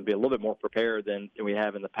film and be a little bit more prepared than we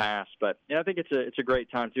have in the past. But I think it's a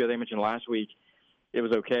great time too. I think I mentioned last week it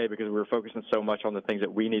was okay because we were focusing so much on the things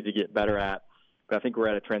that we need to get better at. But I think we're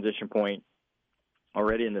at a transition point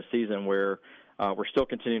already in the season where we're still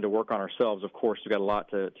continuing to work on ourselves. Of course, we've got a lot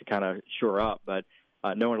to kind of shore up, but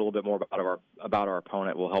knowing a little bit more about our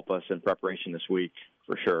opponent will help us in preparation this week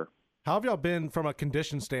for sure. How have y'all been from a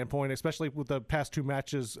condition standpoint, especially with the past 2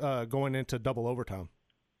 matches going into double overtime?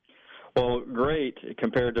 Well, great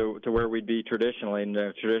compared to where we'd be traditionally. And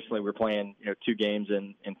traditionally, we're playing 2 games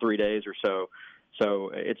in 3 days or so. So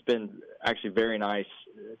it's been actually very nice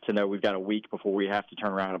to know we've got a week before we have to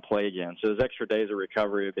turn around and play again. So those extra days of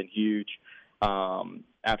recovery have been huge.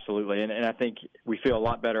 Absolutely. And I think we feel a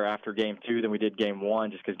lot better after Game 2 than we did Game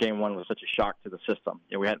 1, just because Game 1 was such a shock to the system.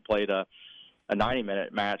 We hadn't played a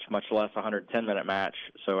 90-minute match, much less a 110-minute match.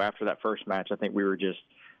 So after that first match, I think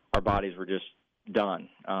our bodies were just done.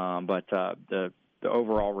 But the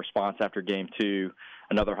overall response after Game 2,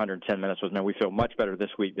 another 110 minutes, was, no, we feel much better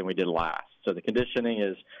this week than we did last. So the conditioning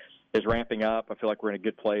is ramping up. I feel like we're in a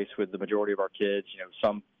good place with the majority of our kids.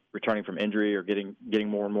 Some returning from injury or getting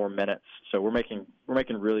more and more minutes. So we're making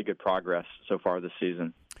really good progress so far this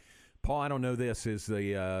season. Paul, I don't know this. Is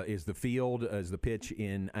the pitch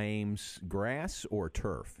in Ames grass or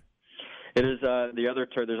turf? It is the other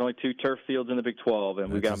turf. There's only 2 turf fields in the Big 12,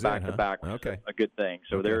 and we've got them back to back, which is a good thing.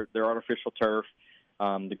 So they're artificial turf.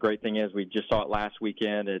 The great thing is we just saw it last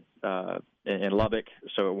weekend in Lubbock,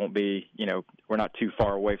 so it won't be, we're not too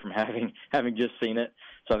far away from having just seen it.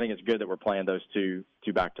 So I think it's good that we're playing those two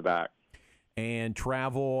back to back. And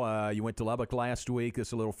travel, you went to Lubbock last week.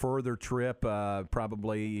 It's a little further trip,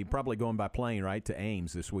 probably going by plane, right, to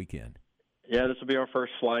Ames this weekend. Yeah, this will be our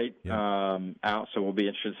first flight out, so we'll be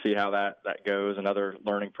interested to see how that goes. Another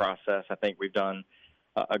learning process. I think we've done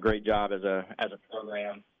a great job as a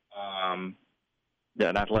program, an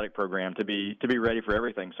athletic program, to be ready for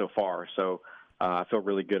everything so far. So I feel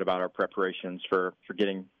really good about our preparations for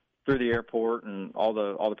getting through the airport and all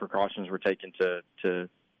the precautions we're taking to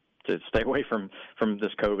stay away from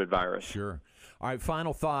this COVID virus. Sure. All right,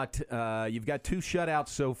 final thought. You've got 2 shutouts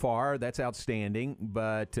so far. That's outstanding,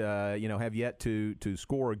 but have yet to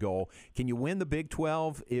score a goal. Can you win the Big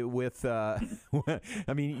 12 with?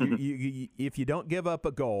 If you don't give up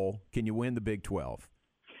a goal, can you win the Big 12?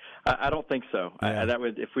 I don't think so. Yeah. That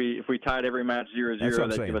would, if we tied every match 0-0,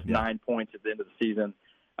 that'd give us 9 points at the end of the season.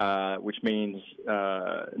 Which means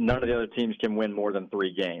none of the other teams can win more than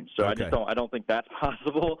 3 games. So I don't think that's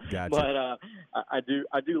possible. Gotcha. But I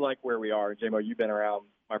do like where we are. JMO, you've been around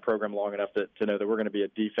my program long enough to know that we're going to be a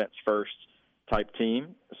defense first type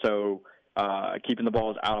team. So keeping the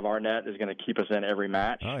balls out of our net is going to keep us in every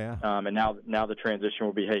match. Oh yeah. And now the transition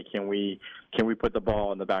will be, hey, can we put the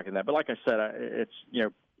ball in the back of the net? But like I said,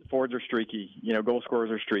 it's forwards are streaky. Goal scorers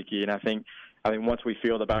are streaky, and I think once we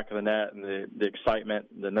feel the back of the net and the excitement,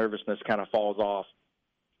 the nervousness kind of falls off,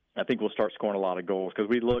 I think we'll start scoring a lot of goals because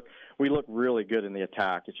we look really good in the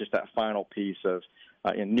attack. It's just that final piece of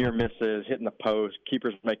in near misses, hitting the post,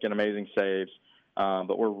 keepers making amazing saves.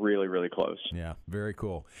 But we're really, really close. Yeah, very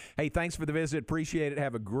cool. Hey, thanks for the visit. Appreciate it.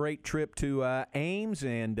 Have a great trip to Ames,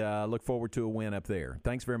 and look forward to a win up there.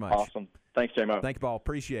 Thanks very much. Awesome. Thanks, J-Mo. Thank you, Paul.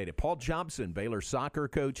 Appreciate it. Paul Jobson, Baylor soccer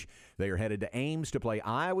coach. They are headed to Ames to play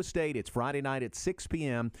Iowa State. It's Friday night at 6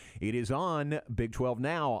 p.m. It is on Big 12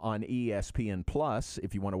 Now on ESPN+,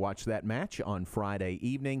 if you want to watch that match on Friday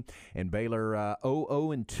evening. And Baylor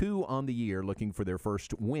 0-2 on the year, looking for their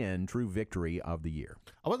first win, true victory of the year.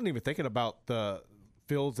 I wasn't even thinking about the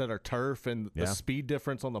fields that are turf and the speed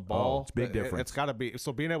difference on the ball. Oh, it's a big difference. It's got to be.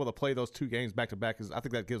 So being able to play those 2 games back to back I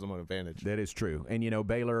think that gives them an advantage. That is true. And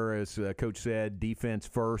Baylor, as Coach said, defense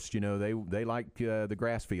first. They like the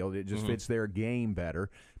grass field. It just fits their game better.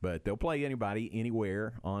 But they'll play anybody,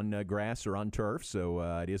 anywhere on grass or on turf. So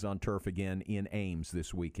it is on turf again in Ames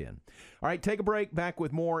this weekend. All right, take a break. Back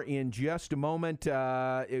with more in just a moment.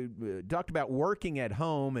 Talked about working at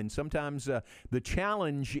home, and sometimes the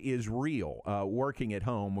challenge is real. Working at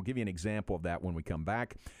home. We'll give you an example of that when we come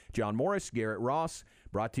back. John Morris, Garrett Ross,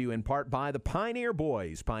 brought to you in part by the Pioneer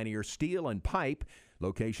Boys, Pioneer Steel and Pipe.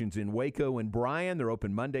 Locations in Waco and Bryan. They're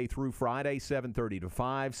open Monday through Friday, 7:30 to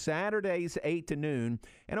 5, Saturdays 8 to noon,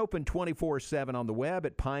 and open 24/7 on the web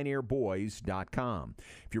at pioneerboys.com.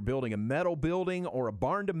 If you're building a metal building or a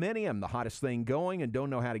barn-dominium, the hottest thing going, and don't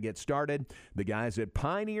know how to get started, the guys at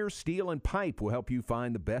Pioneer Steel and Pipe will help you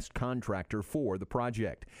find the best contractor for the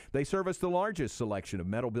project. They service the largest selection of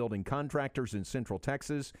metal building contractors in Central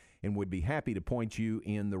Texas and would be happy to point you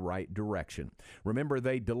in the right direction. Remember,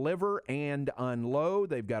 they deliver and unload.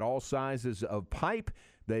 They've got all sizes of pipe.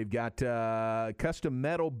 They've got custom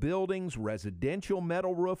metal buildings, residential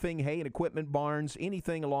metal roofing, hay and equipment barns,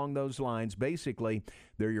 anything along those lines. Basically,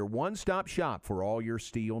 they're your one-stop shop for all your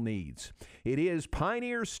steel needs. It is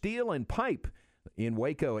Pioneer Steel and Pipe in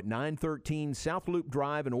Waco at 913 South Loop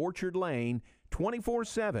Drive and Orchard Lane,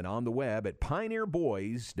 24/7 on the web at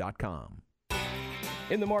pioneerboys.com.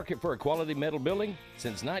 In the market for a quality metal building?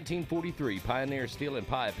 Since 1943, Pioneer Steel and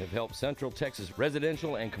Pipe have helped Central Texas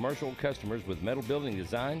residential and commercial customers with metal building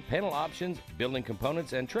design, panel options, building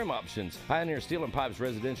components, and trim options. Pioneer Steel and Pipe's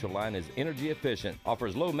residential line is energy efficient,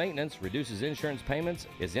 offers low maintenance, reduces insurance payments,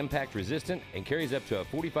 is impact resistant, and carries up to a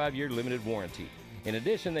 45-year limited warranty. In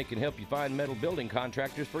addition, they can help you find metal building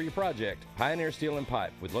contractors for your project. Pioneer Steel and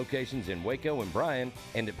Pipe, with locations in Waco and Bryan,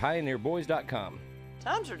 and at pioneerboys.com.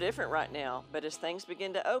 Times are different right now, but as things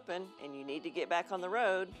begin to open and you need to get back on the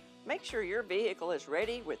road, make sure your vehicle is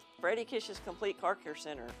ready with Freddie Kish's Complete Car Care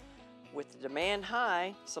Center. With the demand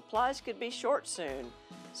high, supplies could be short soon,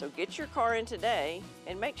 so get your car in today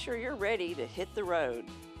and make sure you're ready to hit the road.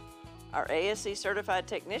 Our ASE certified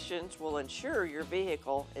technicians will ensure your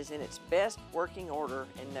vehicle is in its best working order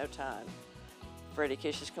in no time. Freddie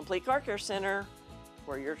Kish's Complete Car Care Center,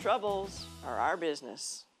 where your troubles are our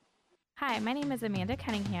business. Hi, my name is Amanda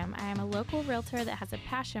Cunningham. I am a local realtor that has a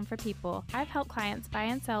passion for people. I've helped clients buy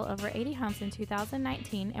and sell over 80 homes in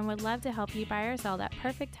 2019 and would love to help you buy or sell that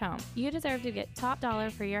perfect home. You deserve to get top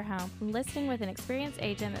dollar for your home. Listing with an experienced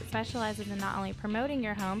agent that specializes in not only promoting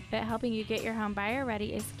your home, but helping you get your home buyer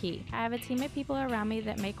ready is key. I have a team of people around me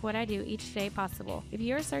that make what I do each day possible. If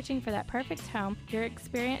you are searching for that perfect home, your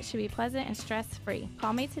experience should be pleasant and stress-free.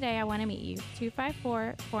 Call me today. I want to meet you.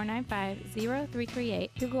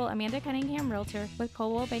 254-495-0338. Google Amanda Cunningham Realtor with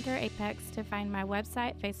Coldwell Banker Apex to find my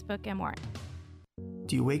website, Facebook, and more.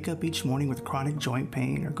 Do you wake up each morning with chronic joint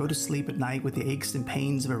pain or go to sleep at night with the aches and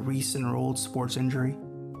pains of a recent or old sports injury?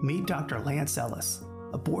 Meet Dr. Lance Ellis,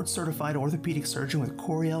 a board-certified orthopedic surgeon with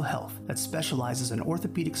Coriel Health that specializes in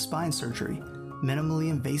orthopedic spine surgery, minimally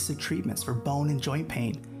invasive treatments for bone and joint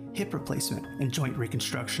pain, hip replacement, and joint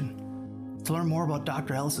reconstruction. To learn more about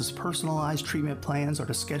Dr. Ellis's personalized treatment plans or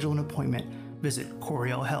to schedule an appointment, visit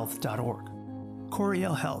CorielHealth.org.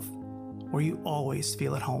 Coriel Health, where you always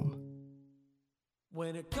feel at home.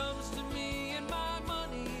 When it comes to me and my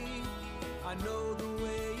money, I know the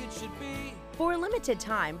way it should be. For a limited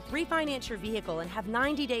time, refinance your vehicle and have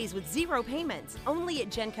 90 days with zero payments only at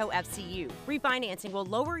Genco FCU. Refinancing will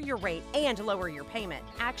lower your rate and lower your payment.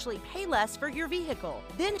 Actually pay less for your vehicle.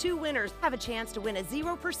 Then 2 winners have a chance to win a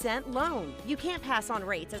 0% loan. You can't pass on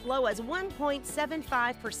rates as low as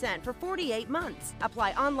 1.75% for 48 months.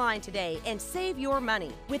 Apply online today and save your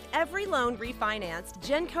money. With every loan refinanced,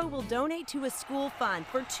 Genco will donate to a school fund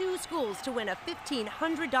for 2 schools to win a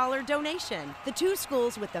 $1,500 donation. The 2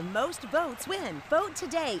 schools with the most votes win. Vote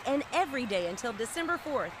today and every day until December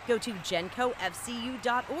 4th. Go to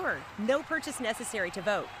GencoFCU.org. No purchase necessary to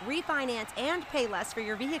vote. Refinance and pay less for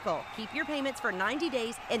your vehicle. Keep your payments for 90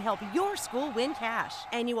 days and help your school win cash.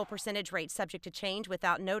 Annual percentage rate subject to change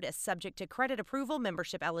without notice, subject to credit approval,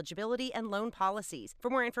 membership eligibility, and loan policies. For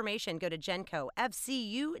more information, go to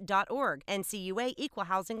GencoFCU.org. NCUA Equal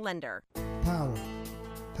Housing Lender. Power.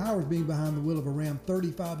 Power is being behind the wheel of a Ram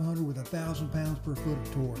 3500 with 1,000 pounds per foot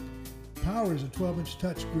of torque. Power is a 12-inch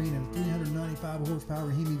touchscreen and 395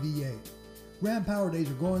 horsepower Hemi V8. Ram Power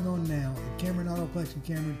Days are going on now at Cameron Autoplex in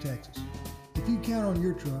Cameron, Texas. If you count on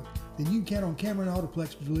your truck, then you can count on Cameron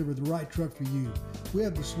Autoplex to deliver the right truck for you. We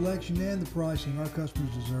have the selection and the pricing our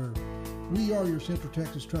customers deserve. We are your Central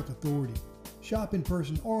Texas Truck Authority. Shop in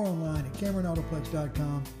person or online at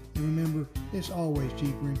CameronAutoplex.com, and remember, it's always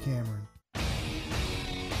cheaper in Cameron.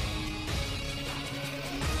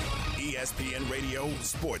 ESPN Radio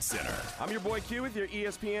Sports Center. I'm your boy Q with your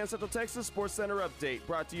ESPN Central Texas Sports Center update,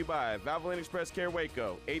 brought to you by Valvoline Express Care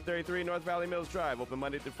Waco, 833 North Valley Mills Drive, open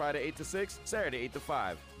Monday through Friday 8 to 6, Saturday 8 to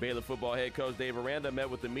 5. Baylor football head coach Dave Aranda met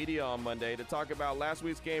with the media on Monday to talk about last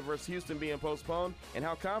week's game versus Houston being postponed and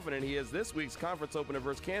how confident he is this week's conference opener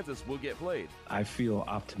versus Kansas will get played. I feel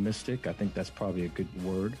optimistic. I think that's probably a good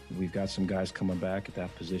word. We've got some guys coming back at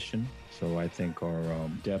that position. So I think our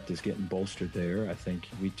depth is getting bolstered there. I think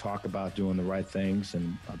we talk about doing the right things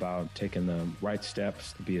and about taking the right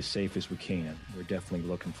steps to be as safe as we can. We're definitely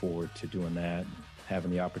looking forward to doing that,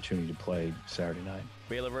 having the opportunity to play Saturday night.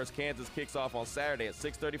 Baylor vs. Kansas kicks off on Saturday at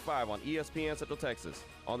 6:35 on ESPN Central Texas.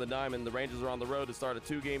 On the Diamond, the Rangers are on the road to start a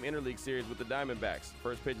 2-game interleague series with the Diamondbacks.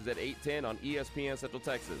 First pitch is at 8:10 on ESPN Central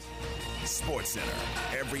Texas. Sports Center,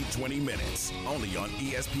 every 20 minutes, only on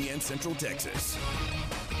ESPN Central Texas.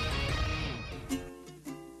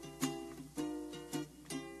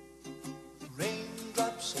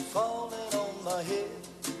 raindrops are falling on my head.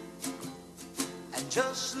 And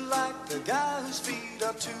just like the guy whose feet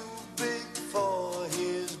are too big for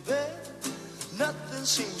his bed, nothing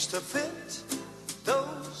seems to fit.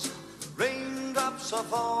 Those raindrops are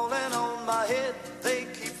falling on my head, they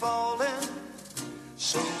keep falling.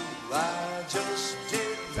 So I just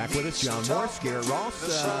did. Back with us, John Morris, Garrett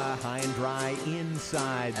Ross, high and dry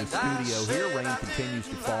inside the studio here. Rain continues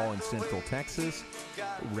to fall in Central Texas.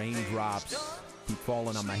 Raindrops keep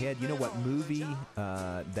falling on my head. You know what movie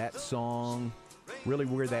that song, really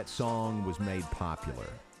where that song was made popular?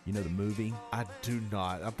 You know the movie? I do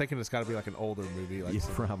not. I'm thinking it's got to be like an older movie. Like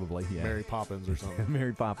probably, yeah. Mary Poppins or something.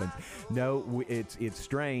 Mary Poppins. No, it's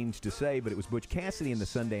strange to say, but it was Butch Cassidy and the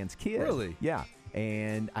Sundance Kid. Really? Yeah.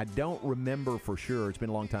 And I don't remember for sure, it's been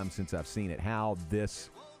a long time since I've seen it, how this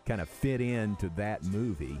kind of fit into that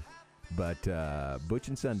movie. But Butch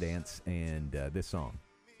and Sundance and this song.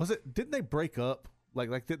 Didn't they break up? Like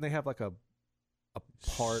didn't they have like a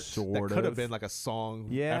part sort that could have of. been like a song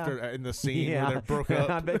Yeah. after in the scene Yeah. where they broke up?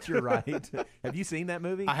 I bet you're right. Have you seen that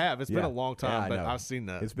movie? I have. It's been a long time, I but know. I've seen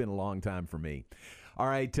that. It's been a long time for me. All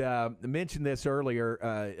right, I mentioned this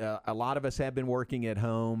earlier. A lot of us have been working at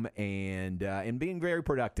home and being very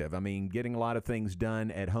productive. I mean, getting a lot of things done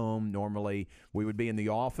at home. Normally, we would be in the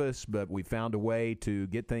office, but we found a way to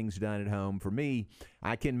get things done at home. For me,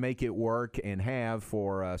 I can make it work and have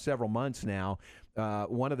for several months now.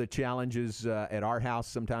 One of the challenges at our house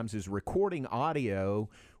sometimes is recording audio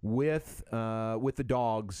with the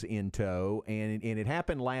dogs in tow, and it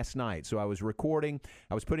happened last night. So I was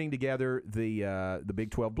putting together the Big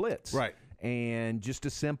 12 Blitz, right? And just a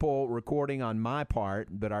simple recording on my part,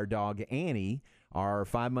 but our dog Annie, our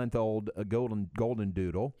 5-month-old golden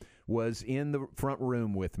doodle, was in the front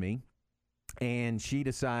room with me. And she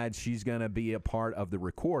decides she's going to be a part of the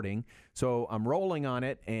recording. So I'm rolling on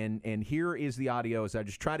it, and here is the audio as I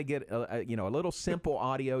just try to get a little simple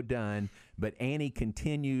audio done, but Annie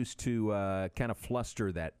continues to kind of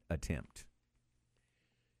fluster that attempt.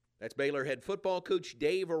 That's Baylor head football coach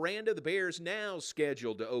Dave Aranda. The Bears now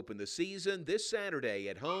scheduled to open the season this Saturday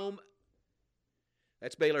at home.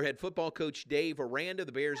 That's Baylor head football coach Dave Aranda.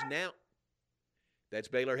 That's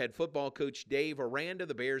Baylor head football coach Dave Aranda.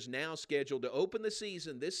 The Bears now scheduled to open the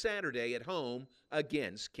season this Saturday at home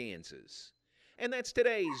against Kansas. And that's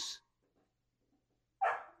today's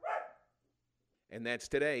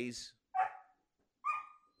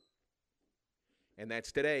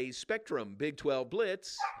Spectrum Big 12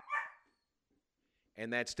 Blitz.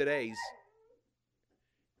 And that's today's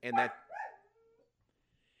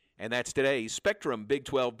Spectrum Big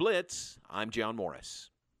 12 Blitz. I'm John Morris.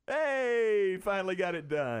 Hey, finally got it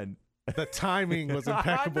done. The timing was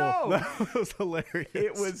impeccable. I know. That was hilarious.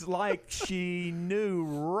 It was like she knew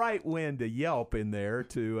right when to yelp in there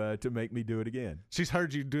to make me do it again. She's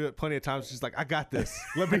heard you do it plenty of times. She's like, I got this.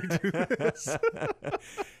 Let me do this.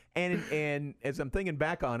 And as I'm thinking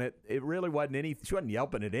back on it, it really wasn't she wasn't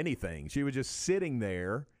yelping at anything. She was just sitting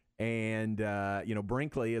there, and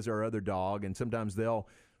Brinkley is our other dog, and sometimes they'll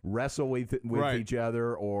wrestle with right. each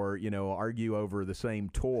other or, argue over the same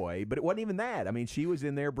toy. But it wasn't even that. I mean, she was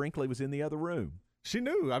in there. Brinkley was in the other room. She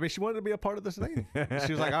knew. I mean, she wanted to be a part of this thing.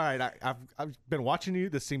 She was like, all right, I've been watching you.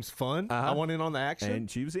 This seems fun. I want in on the action. And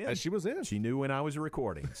she was in. She knew when I was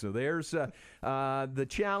recording. So there's the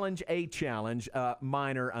challenge,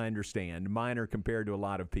 minor, I understand. Minor compared to a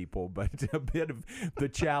lot of people, but a bit of the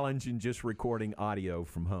challenge in just recording audio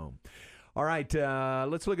from home. All right,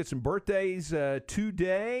 let's look at some birthdays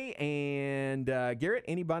today. And Garrett,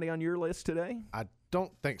 anybody on your list today? I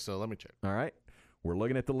don't think so. Let me check. All right. We're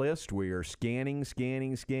looking at the list. We are scanning.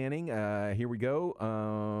 Here we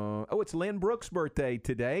go. It's Lynn Brooks' birthday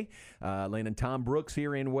today. Lynn and Tom Brooks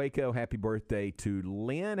here in Waco. Happy birthday to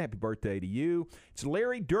Lynn. Happy birthday to you. It's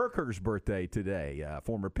Larry Dierker's birthday today.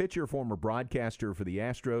 Former pitcher, former broadcaster for the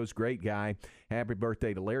Astros. Great guy. Happy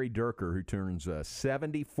birthday to Larry Dierker, who turns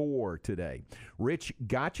 74 today. Rich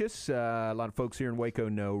Gotchis. A lot of folks here in Waco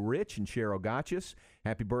know Rich and Cheryl Gotchis.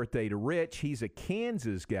 Happy birthday to Rich. He's a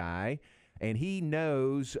Kansas guy. And he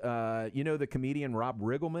knows, the comedian Rob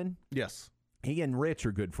Riggleman? Yes. He and Rich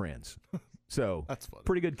are good friends. So that's funny.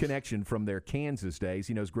 Pretty good connection from their Kansas days.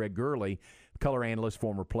 He knows Greg Gurley, color analyst,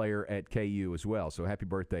 former player at KU as well. So happy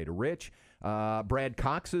birthday to Rich. Brad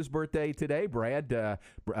Cox's birthday today. Brad,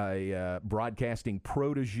 a broadcasting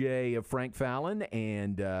protege of Frank Fallon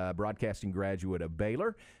and broadcasting graduate of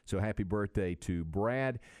Baylor. So happy birthday to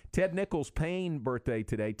Brad. Ted Nichols Payne birthday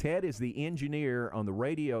today. Ted is the engineer on the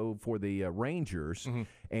radio for the Rangers,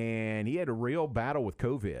 and he had a real battle with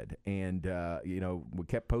COVID. And, we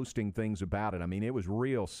kept posting things about it. I mean, it was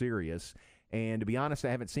real serious. And to be honest,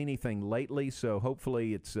 I haven't seen anything lately, so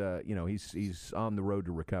hopefully it's he's on the road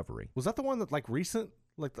to recovery. Was that the one that recent,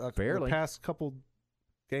 Barely. the past couple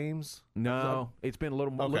games? No, it's been a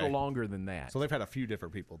little longer than that. So they've had a few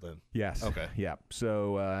different people then. Yes. Okay. Yeah.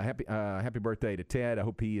 So happy birthday to Ted. I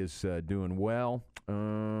hope he is doing well.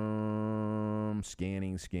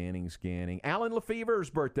 Scanning. Alan Lefever's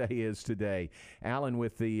birthday is today. Alan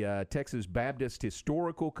with the Texas Baptist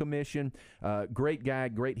Historical Commission. Great guy,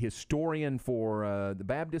 great historian for the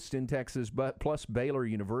Baptist in Texas, but plus Baylor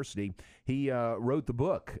University. He wrote the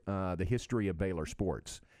book, The History of Baylor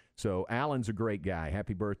Sports. So Alan's a great guy.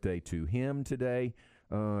 Happy birthday to him today.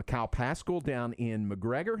 Kyle Pascal down in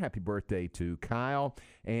McGregor. Happy birthday to Kyle.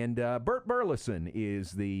 And Bert Burleson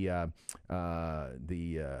is the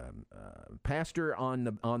pastor on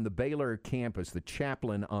the Baylor campus, the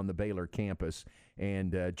chaplain on the Baylor campus,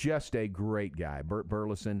 and just a great guy. Bert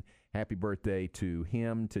Burleson, happy birthday to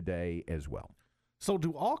him today as well. So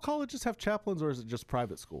do all colleges have chaplains, or is it just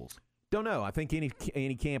private schools? Don't know. I think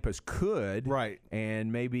any campus could. Right.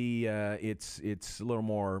 And maybe it's a little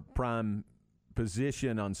more prime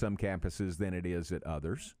position on some campuses than it is at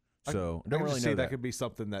others. So I don't really know that could be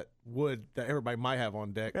something that everybody might have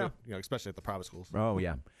on deck, Yeah. especially at the private schools. Oh,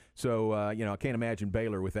 yeah. So, I can't imagine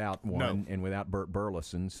Baylor without one and without Bert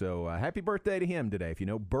Burleson. So happy birthday to him today. If you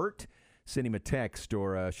know Bert, send him a text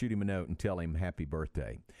or shoot him a note and tell him happy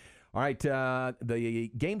birthday. All right, the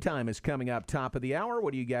Game Time is coming up top of the hour.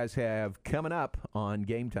 What do you guys have coming up on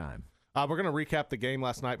Game Time? We're going to recap the game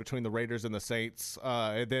last night between the Raiders and the Saints.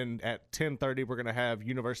 And then at 10:30, we're going to have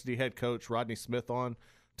University head coach Rodney Smith on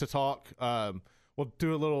to talk. We'll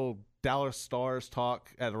do a little Dallas Stars talk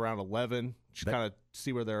at around 11, just kind of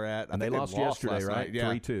see where they're at. And they lost yesterday, last right? night.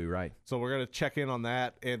 Yeah. 3-2, right. So we're going to check in on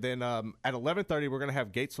that. And then at 11:30, we're going to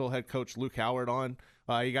have Gatesville head coach Luke Howard on.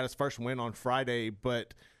 He got his first win on Friday,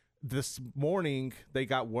 but this morning they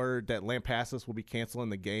got word that Lampasas will be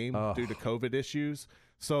canceling the game due to COVID issues.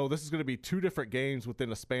 So this is going to be two different games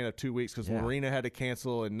within a span of 2 weeks because Marina had to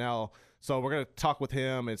cancel, and now so we're going to talk with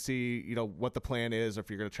him and see what the plan is, or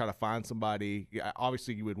if you're going to try to find somebody.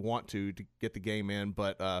 Obviously, you would want to get the game in,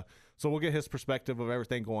 but so we'll get his perspective of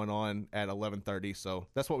everything going on at 11:30. So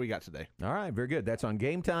that's what we got today. All right, very good. That's on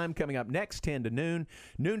Game Time. Coming up next, 10 to noon.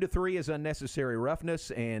 Noon to 3 is Unnecessary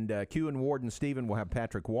Roughness, and Q and Ward and Steven will have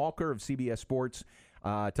Patrick Walker of CBS Sports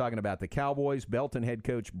talking about the Cowboys, Belton head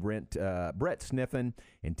coach Brett Sniffen,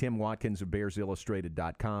 and Tim Watkins of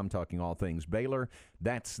BearsIllustrated.com talking all things Baylor.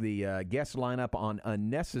 That's the guest lineup on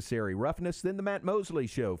Unnecessary Roughness. Then the Matt Mosley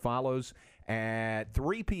Show follows at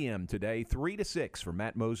 3 p.m. today, 3 to 6 for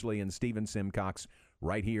Matt Mosley and Stephen Simcox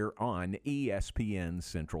right here on ESPN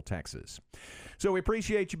Central Texas. So we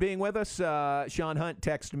appreciate you being with us. Sean Hunt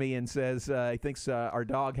texted me and says he thinks our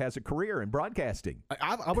dog has a career in broadcasting.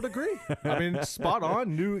 I would agree. I mean, spot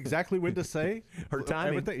on. Knew exactly when to say. Her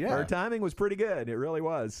timing, her timing was pretty good. It really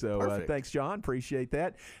was. So thanks, Sean. Appreciate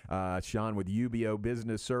that. Sean with UBO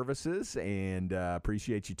Business Services, and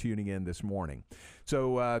appreciate you tuning in this morning.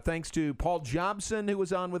 So thanks to Paul Jobson, who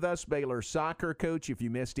was on with us, Baylor soccer coach. If you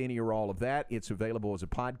missed any or all of that, it's available as a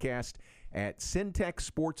podcast at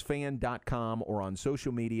syntechsportsfan.com or on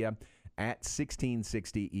social media at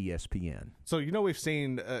 1660 ESPN. So, we've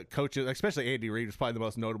seen coaches, especially Andy Reid was probably the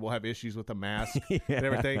most notable, have issues with the mask and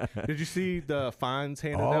everything. Did you see the fines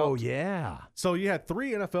handed out? Oh, yeah. So you had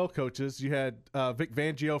 3 NFL coaches. You had Vic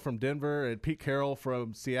Fangio from Denver and Pete Carroll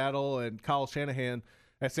from Seattle and Kyle Shanahan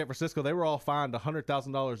at San Francisco. They were all fined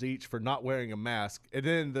 $100,000 each for not wearing a mask. And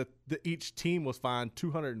then each team was fined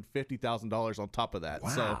 $250,000 on top of that. Wow.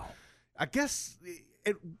 So I guess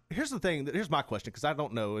here's the thing. Here's my question, because I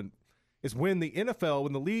don't know. And is when the NFL,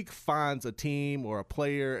 when the league fines a team or a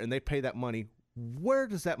player and they pay that money, where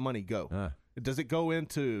does that money go? Does it go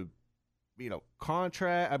into,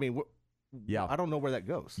 contract? I mean, yeah, I don't know where that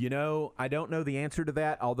goes. I don't know the answer to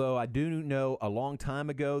that, although I do know a long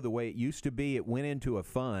time ago, the way it used to be, it went into a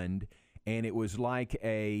fund, and it was like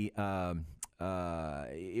it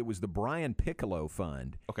was the Brian Piccolo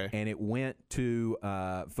Fund. Okay. And it went to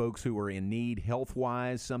folks who were in need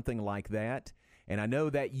health-wise, something like that. And I know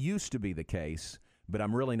that used to be the case, but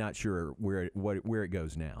I'm really not sure where it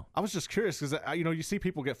goes now. I was just curious because you see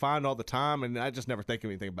people get fined all the time, and I just never think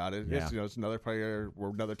anything about it. Yeah. It's another player or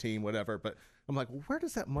another team, whatever. But I'm like, where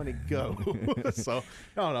does that money go? So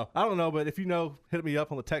I don't know. But if you know, hit me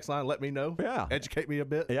up on the text line. Let me know. Yeah, educate me a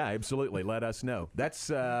bit. Yeah, absolutely. Let us know. That's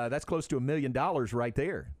close to $1 million right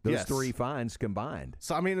there. Those 3 fines combined.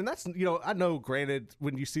 So I mean, and that's I know. Granted,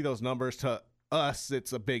 when you see those numbers, to us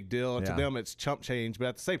it's a big deal, and to them it's chump change. But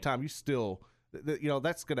at the same time, you still.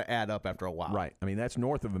 That's going to add up after a while. Right. I mean, that's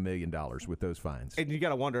north of $1 million with those fines. And you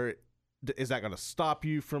got to wonder, is that going to stop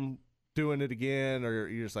you from doing it again, or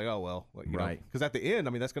you're just like, oh well, right? Because at the end,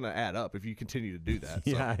 I mean, that's going to add up if you continue to do that.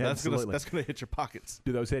 So Yeah, that's absolutely. that's going to hit your pockets.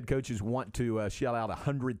 Do those head coaches want to shell out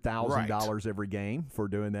 $100,000 every game for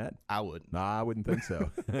doing that? I would. No, I wouldn't think so.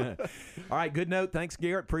 All right, good note. Thanks,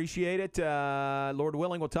 Garrett. Appreciate it. Lord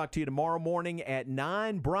willing, we'll talk to you tomorrow morning at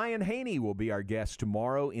 9. Brian Haney will be our guest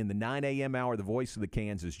tomorrow in the 9 a.m. hour, the voice of the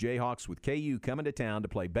Kansas Jayhawks, with KU coming to town to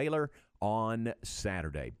play Baylor on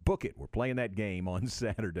Saturday. Book it. We're playing that game on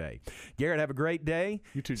Saturday. Garrett, have a great day.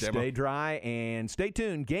 You too, Demo. Stay dry and stay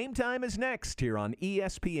tuned. Game time is next here on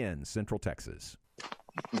ESPN Central Texas.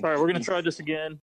 All right, we're going to try this again.